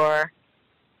the door,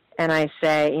 and I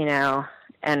say,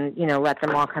 let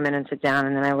them all come in and sit down.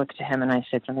 And then I looked at him and I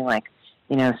said something like,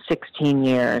 16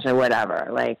 years or whatever.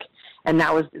 Like, And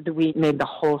that was, we made the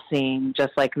whole scene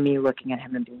just like me looking at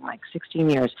him and being like, 16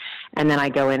 years. And then I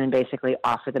go in and basically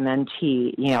offer the men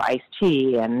tea, iced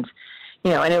tea. And,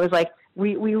 and it was like,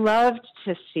 we loved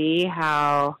to see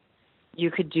how you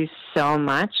could do so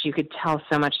much. You could tell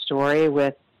so much story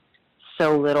with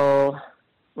so little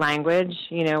language,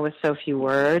 with so few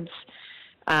words.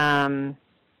 And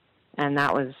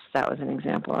that was an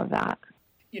example of that.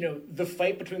 The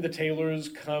fight between the Taylors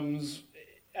comes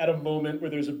at a moment where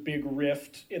there's a big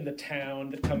rift in the town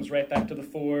that comes right back to the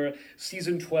fore.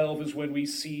 Season 12 is when we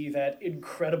see that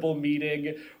incredible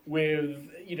meeting with,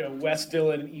 West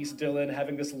Dillon and East Dillon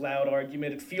having this loud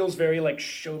argument. It feels very like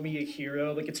Show Me a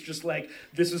Hero. Like, it's just like,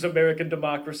 this is American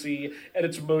democracy at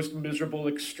its most miserable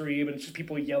extreme, and it's just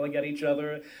people yelling at each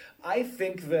other. I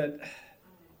think that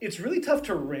it's really tough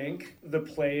to rank the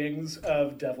playings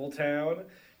of Deviltown.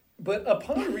 But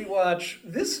upon rewatch,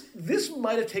 this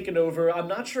might have taken over. I'm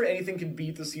not sure anything can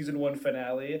beat the season 1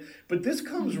 finale, but this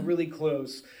comes really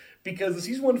close because the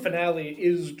season 1 finale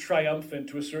is triumphant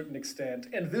to a certain extent.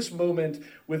 And this moment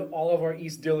with all of our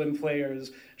East Dillon players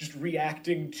just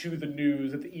reacting to the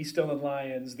news that the East Dillon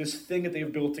Lions, this thing that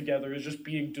they've built together, is just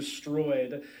being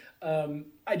destroyed.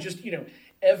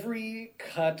 Every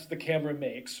cut the camera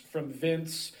makes, from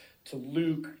Vince to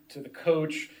Luke to the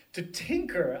coach to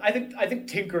Tinker. I think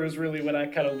Tinker is really when I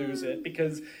kind of lose it,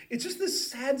 because it's just this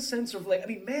sad sense of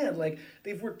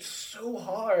they've worked so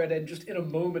hard and just in a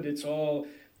moment it's all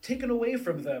taken away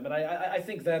from them. And I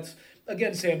think that's,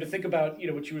 again, Sam, to think about,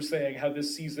 what you were saying, how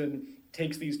this season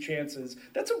takes these chances.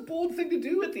 That's a bold thing to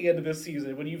do at the end of this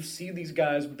season when you've seen these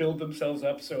guys build themselves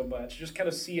up so much. Just kind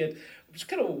of see it just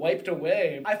kind of wiped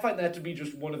away. I find that to be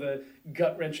just one of the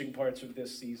gut-wrenching parts of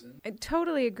this season. I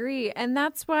totally agree. And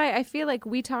that's why I feel like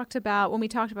when we talked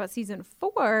about season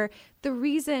 4, the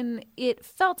reason it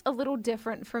felt a little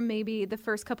different from maybe the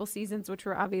first couple seasons, which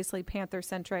were obviously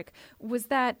Panther-centric, was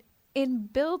that in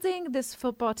building this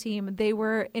football team, they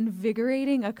were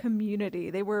invigorating a community.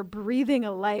 They were breathing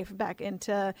a life back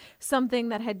into something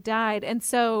that had died. And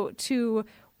so to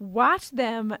watch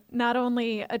them not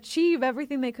only achieve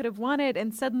everything they could have wanted,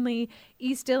 and suddenly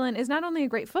East Dillon is not only a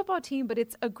great football team, but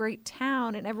it's a great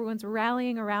town and everyone's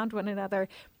rallying around one another.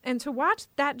 And to watch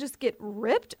that just get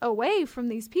ripped away from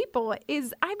these people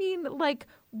is,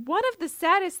 one of the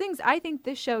saddest things I think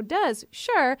this show does.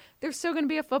 Sure, there's still going to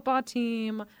be a football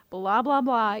team, blah, blah,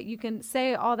 blah. You can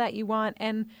say all that you want.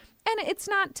 And it's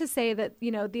not to say that,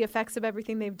 the effects of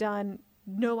everything they've done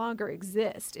no longer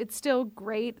exist. It's still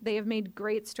great. They have made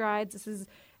great strides. This is,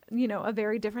 a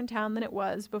very different town than it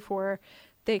was before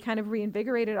they kind of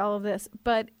reinvigorated all of this.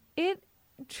 But it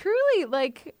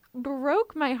truly,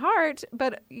 broke my heart.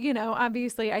 But,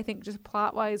 obviously, I think just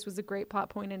plot-wise was a great plot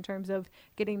point in terms of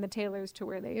getting the Taylors to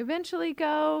where they eventually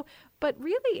go. But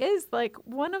really is,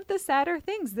 one of the sadder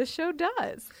things this show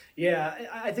does. Yeah,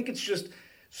 I think it's just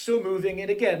so moving.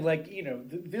 And again,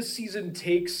 this season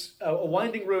takes a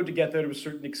winding road to get there to a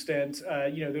certain extent.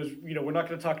 We're not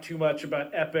going to talk too much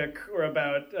about Epic or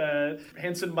about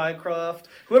Hanson Mycroft,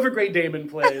 whoever Great Damon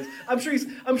plays. I'm sure he's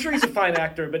a fine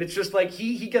actor, but it's just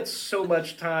he gets so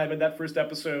much time in that first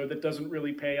episode that doesn't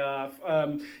really pay off.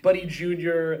 Buddy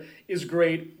Jr. is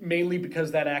great, mainly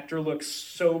because that actor looks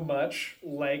so much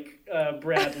like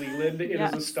Brad Leland. It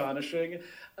is astonishing.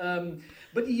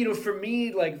 But, for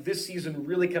me, this season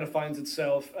really kind of finds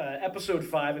itself. Episode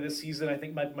 5 of this season, I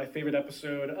think, might be my favorite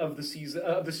episode of the season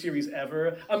of the series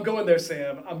ever. I'm going there,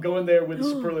 Sam. I'm going there with the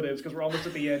superlatives because we're almost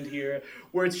at the end here,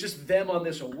 where it's just them on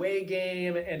this away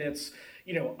game, and it's,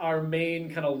 our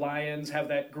main kind of Lions have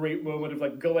that great moment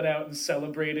of going out and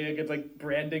celebrating and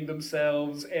branding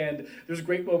themselves. And there's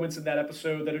great moments in that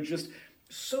episode that are just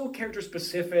so character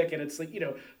specific, and it's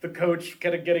the coach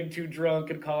kind of getting too drunk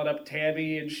and calling up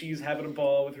Tammy, and she's having a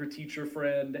ball with her teacher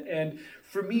friend. And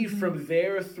for me, from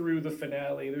there through the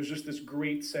finale, there's just this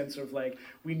great sense of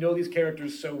we know these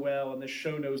characters so well, and the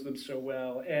show knows them so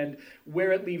well. And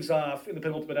where it leaves off in the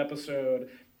penultimate episode,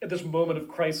 at this moment of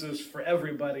crisis for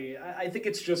everybody, I think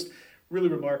it's just really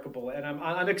remarkable. And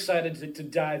I'm excited to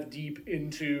dive deep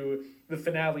into the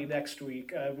finale next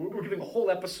week. We're giving a whole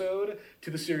episode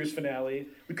to the series finale.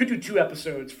 We could do 2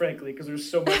 episodes, frankly, because there's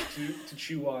so much to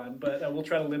chew on, but we'll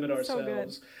try to limit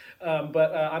ourselves.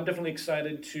 But I'm definitely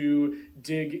excited to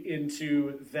dig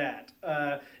into that.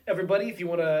 Everybody, if you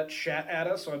want to chat at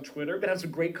us on Twitter, we're going to have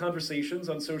some great conversations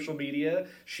on social media.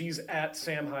 She's at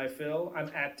Sam Highfill.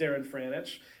 I'm at Darren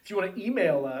Franich. If you want to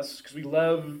email us, because we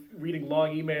love reading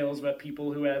long emails about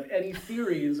people who have any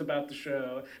theories about the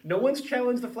show. No one's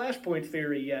challenged the Flashpoint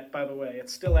theory yet, by the way.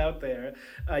 It's still out there.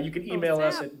 You can email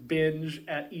us at binge@ew.com.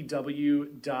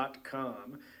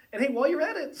 And hey, while you're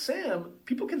at it, Sam,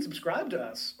 people can subscribe to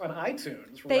us on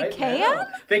iTunes They right can? now.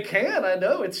 They can. I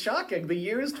know, it's shocking. The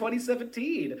year is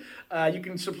 2017. You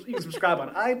can subscribe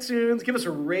on iTunes. Give us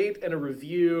a rate and a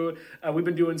review. We've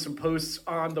been doing some posts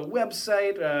on the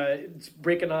website. It's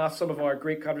breaking off some of our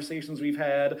great conversations we've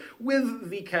had with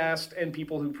the cast and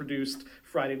people who produced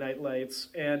Friday Night Lights.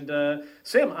 And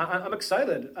Sam, I'm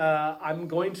excited. I'm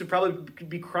going to probably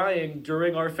be crying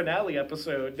during our finale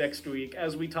episode next week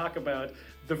as we talk about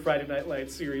the Friday Night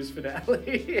Lights series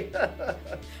finale.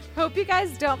 Hope you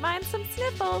guys don't mind some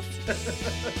sniffles.